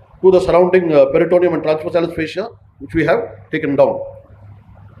to the surrounding peritoneum and transversalis fascia, which we have taken down.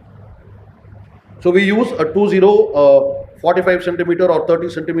 So we use a 45 centimeter or 30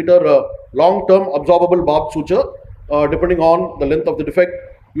 centimeter long-term absorbable barbed suture, depending on the length of the defect.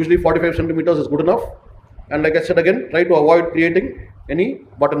 Usually 45 centimeters is good enough. And like I said again, try to avoid creating any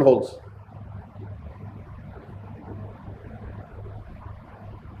buttonholes.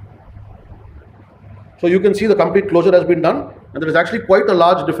 So you can see the complete closure has been done, and there is actually quite a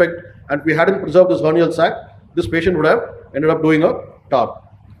large defect, and if we hadn't preserved this hernial sac, this patient would have ended up doing a TAR.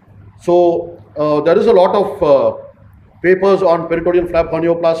 So there is a lot of papers on peritoneal flap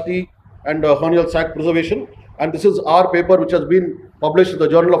hernioplasty and hernial sac preservation, and this is our paper which has been published in the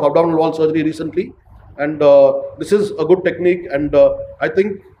Journal of Abdominal Wall Surgery recently, and this is a good technique. And I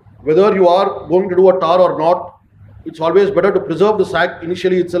think whether you are going to do a TAR or not, it's always better to preserve the sac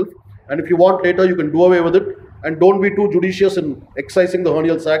initially itself, and if you want later you can do away with it, and don't be too judicious in excising the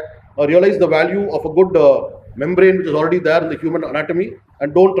hernial sac. Realize the value of a good membrane which is already there in the human anatomy,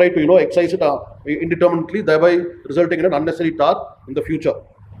 and don't try to excise it indeterminately, thereby resulting in an unnecessary TAR in the future.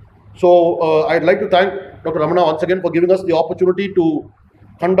 So I'd like to thank Dr. Ramana once again for giving us the opportunity to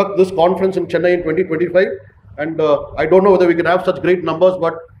conduct this conference in Chennai in 2025, and I don't know whether we can have such great numbers,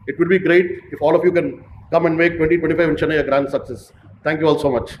 but it would be great if all of you can come and make 2025 in Chennai a grand success. Thank you all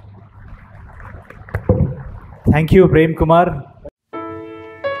so much. Thank you, Premkumar.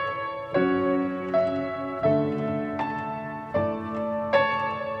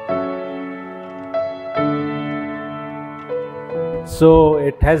 So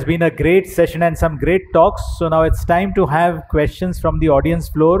it has been a great session and some great talks. So now it's time to have questions from the audience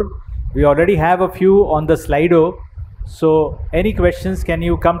floor. We already have a few on the Slido. So any questions, can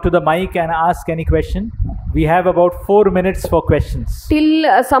you come to the mic and ask any question? We have about 4 minutes for questions.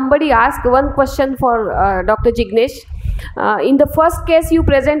 Till somebody ask one question for Dr. Jignesh. In the first case, you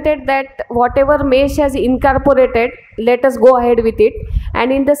presented that whatever mesh has incorporated, let us go ahead with it.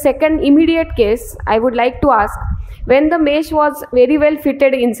 And in the second immediate case, I would like to ask, when the mesh was very well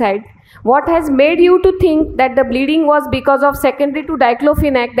fitted inside, what has made you to think that the bleeding was because of secondary to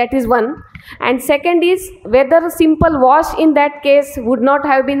diclofenac? That is one. And second is whether a simple wash in that case would not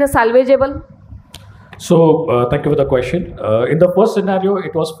have been a salvageable? So thank you for the question. In the first scenario,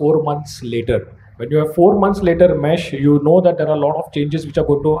 it was 4 months later. When you have 4 months later mesh, you know that there are a lot of changes which are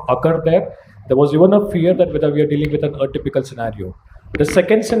going to occur there. There was even a fear that whether we are dealing with an atypical scenario. The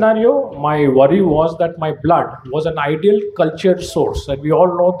second scenario, my worry was that my blood was an ideal cultured source, and we all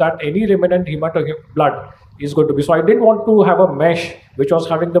know that any remnant blood is going to be. So I didn't want to have a mesh which was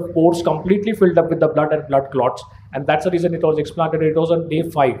having the pores completely filled up with the blood and blood clots, and that's the reason it was explanted. It was on day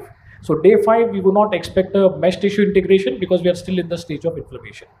 5. So day 5, we would not expect a mesh tissue integration because we are still in the stage of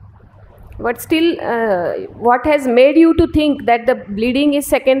inflammation. But still, what has made you to think that the bleeding is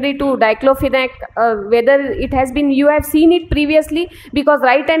secondary to diclofenac? Whether it has been, you have seen it previously, because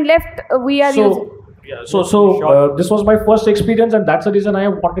right and left we are using. Yeah, so this was my first experience, and that's the reason I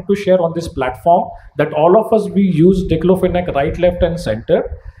wanted to share on this platform that all of us, we use diclofenac right, left and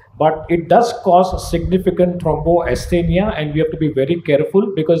center, but it does cause significant thromboasthenia, and we have to be very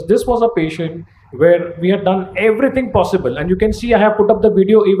careful because this was a patient where we had done everything possible, and you can see I have put up the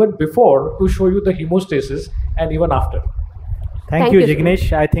video even before to show you the hemostasis and even after. Thank you,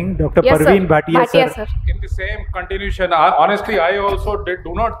 Jignesh. I think Dr. Yes, Parveen sir. Bhatia, sir. In the same continuation, honestly, I also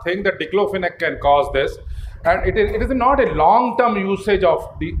do not think that diclofenac can cause this. And it is not a long-term usage of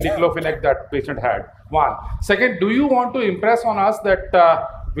the diclofenac that patient had. One. Second, do you want to impress on us that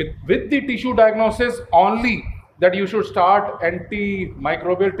with the tissue diagnosis only, that you should start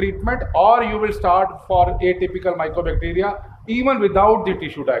antimicrobial treatment, or you will start for atypical mycobacteria even without the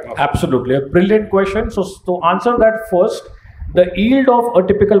tissue diagnosis? Absolutely, a brilliant question. So to answer that first, the yield of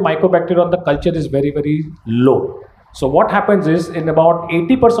atypical mycobacteria on the culture is very, very low. So what happens is, in about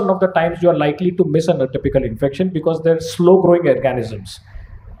 80% of the times, you are likely to miss an atypical infection because they're slow growing organisms.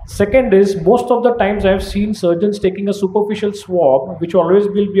 Second is, most of the times I have seen surgeons taking a superficial swab, which always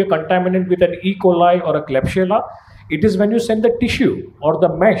will be a contaminant with an E. coli or a Klebsiella. It is when you send the tissue or the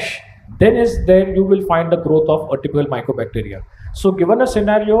mesh, then you will find the growth of atypical mycobacteria. So given a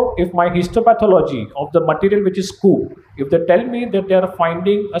scenario, if my histopathology of the material which is scooped, if they tell me that they are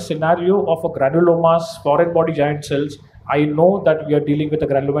finding a scenario of a granulomas, foreign body giant cells, I know that we are dealing with a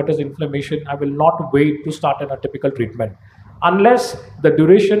granulomatous inflammation. I will not wait to start an atypical treatment. Unless the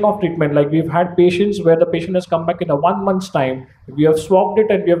duration of treatment, like we've had patients where the patient has come back in a 1 month's time, we have swabbed it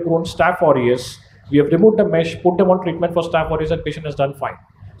and we have grown Staph aureus, we have removed the mesh, put them on treatment for Staph aureus, and patient has done fine.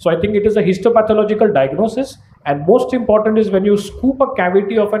 So I think it is a histopathological diagnosis, and most important is when you scoop a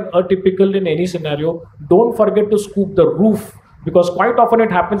cavity of an atypical in any scenario, don't forget to scoop the roof, because quite often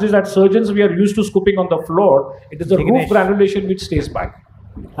it happens is that surgeons, we are used to scooping on the floor, it is the roof granulation which stays back.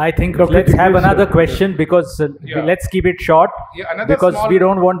 I think let's have another question because let's keep it short because we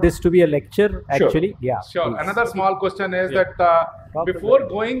don't want this to be a lecture actually. Sure. Please. Another small question is that before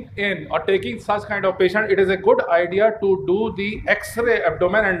going in or taking such kind of patient, it is a good idea to do the X-ray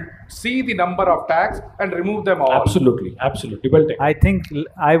abdomen and see the number of tags and remove them all. Absolutely, absolutely. Well taken. I think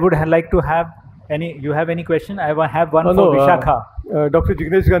I would like to have you have any question? I have one for Vishakha. Dr.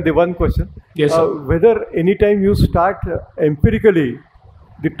 Jignesh Gandhi, one question. Yes, sir. Whether anytime you start empirically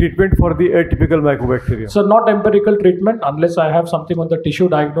the treatment for the atypical mycobacteria? So not empirical treatment unless I have something on the tissue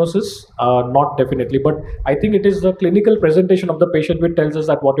diagnosis, not definitely. But I think it is the clinical presentation of the patient which tells us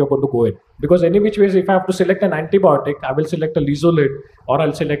that what you're going to go in. Because any which ways, if I have to select an antibiotic, I will select a Lizolid, or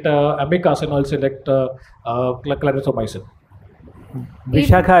I'll select Amikacin, or I'll select clarithromycin.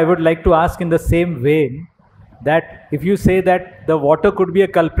 Vishakha, I would like to ask in the same vein that if you say that the water could be a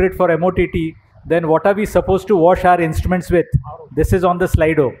culprit for MOTT, then what are we supposed to wash our instruments with? This is on the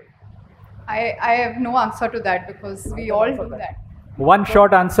Slido. I have no answer to that because we all do that. One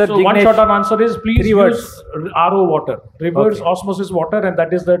short answer. So one short answer is please use RO water, reverse osmosis water, and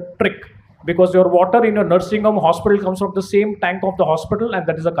that is the trick. Because your water in your nursing home hospital comes from the same tank of the hospital, and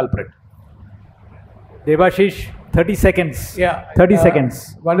that is a culprit. Debashish, 30 seconds. Yeah. 30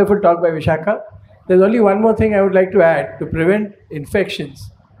 seconds. Wonderful talk by Vishakha. There's only one more thing I would like to add to prevent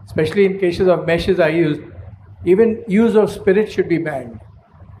infections. Especially in cases of meshes are used, even use of spirit should be banned.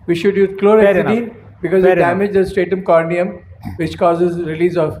 We should use chlorhexidine because it damages the stratum corneum, which causes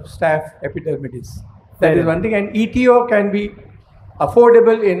release of staph epidermidis. That is one thing, and ETO can be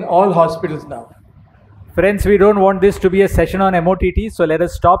affordable in all hospitals now. Friends, we don't want this to be a session on MOTT, so let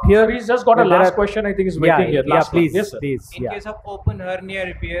us stop here. He's just got a last question, I think is waiting here. Please, yes, please. In case of open hernia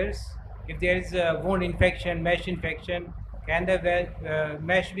repairs, if there is a wound infection, mesh infection, can the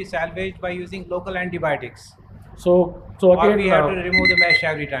mesh be salvaged by using local antibiotics? So Or again, we have to remove the mesh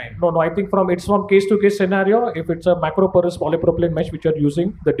every time? No, I think it's from case to case scenario. If it's a macroporous polypropylene mesh which you are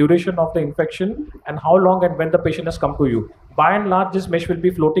using, the duration of the infection and how long and when the patient has come to you. By and large, this mesh will be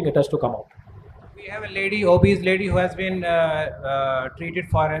floating. It has to come out. We have a lady, obese lady, who has been treated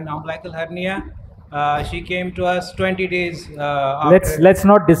for an umbilical hernia. She came to us 20 days after. Let's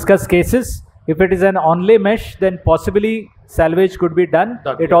not discuss cases. If it is an onlay mesh, then possibly salvage could be done.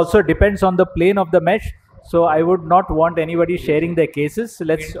 It also depends on the plane of the mesh. So I would not want anybody sharing their cases.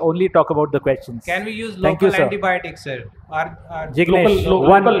 Let's only talk about the questions. Can we use Thank local you, sir. antibiotics, sir? Jignesh,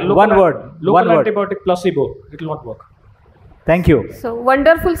 local one word. Local antibiotic placebo. It will not work. Thank you. So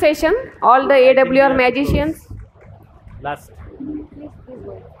wonderful session, all the AWR magicians. Last.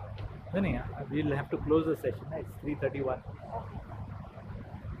 We'll have to close the session. It's 3:31.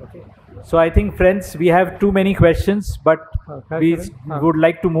 Okay. So I think, friends, we have too many questions, but we would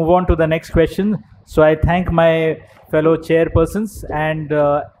like to move on to the next question. So I thank my fellow chairpersons and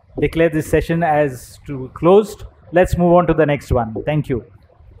declare this session as closed. Let's move on to the next one. Thank you.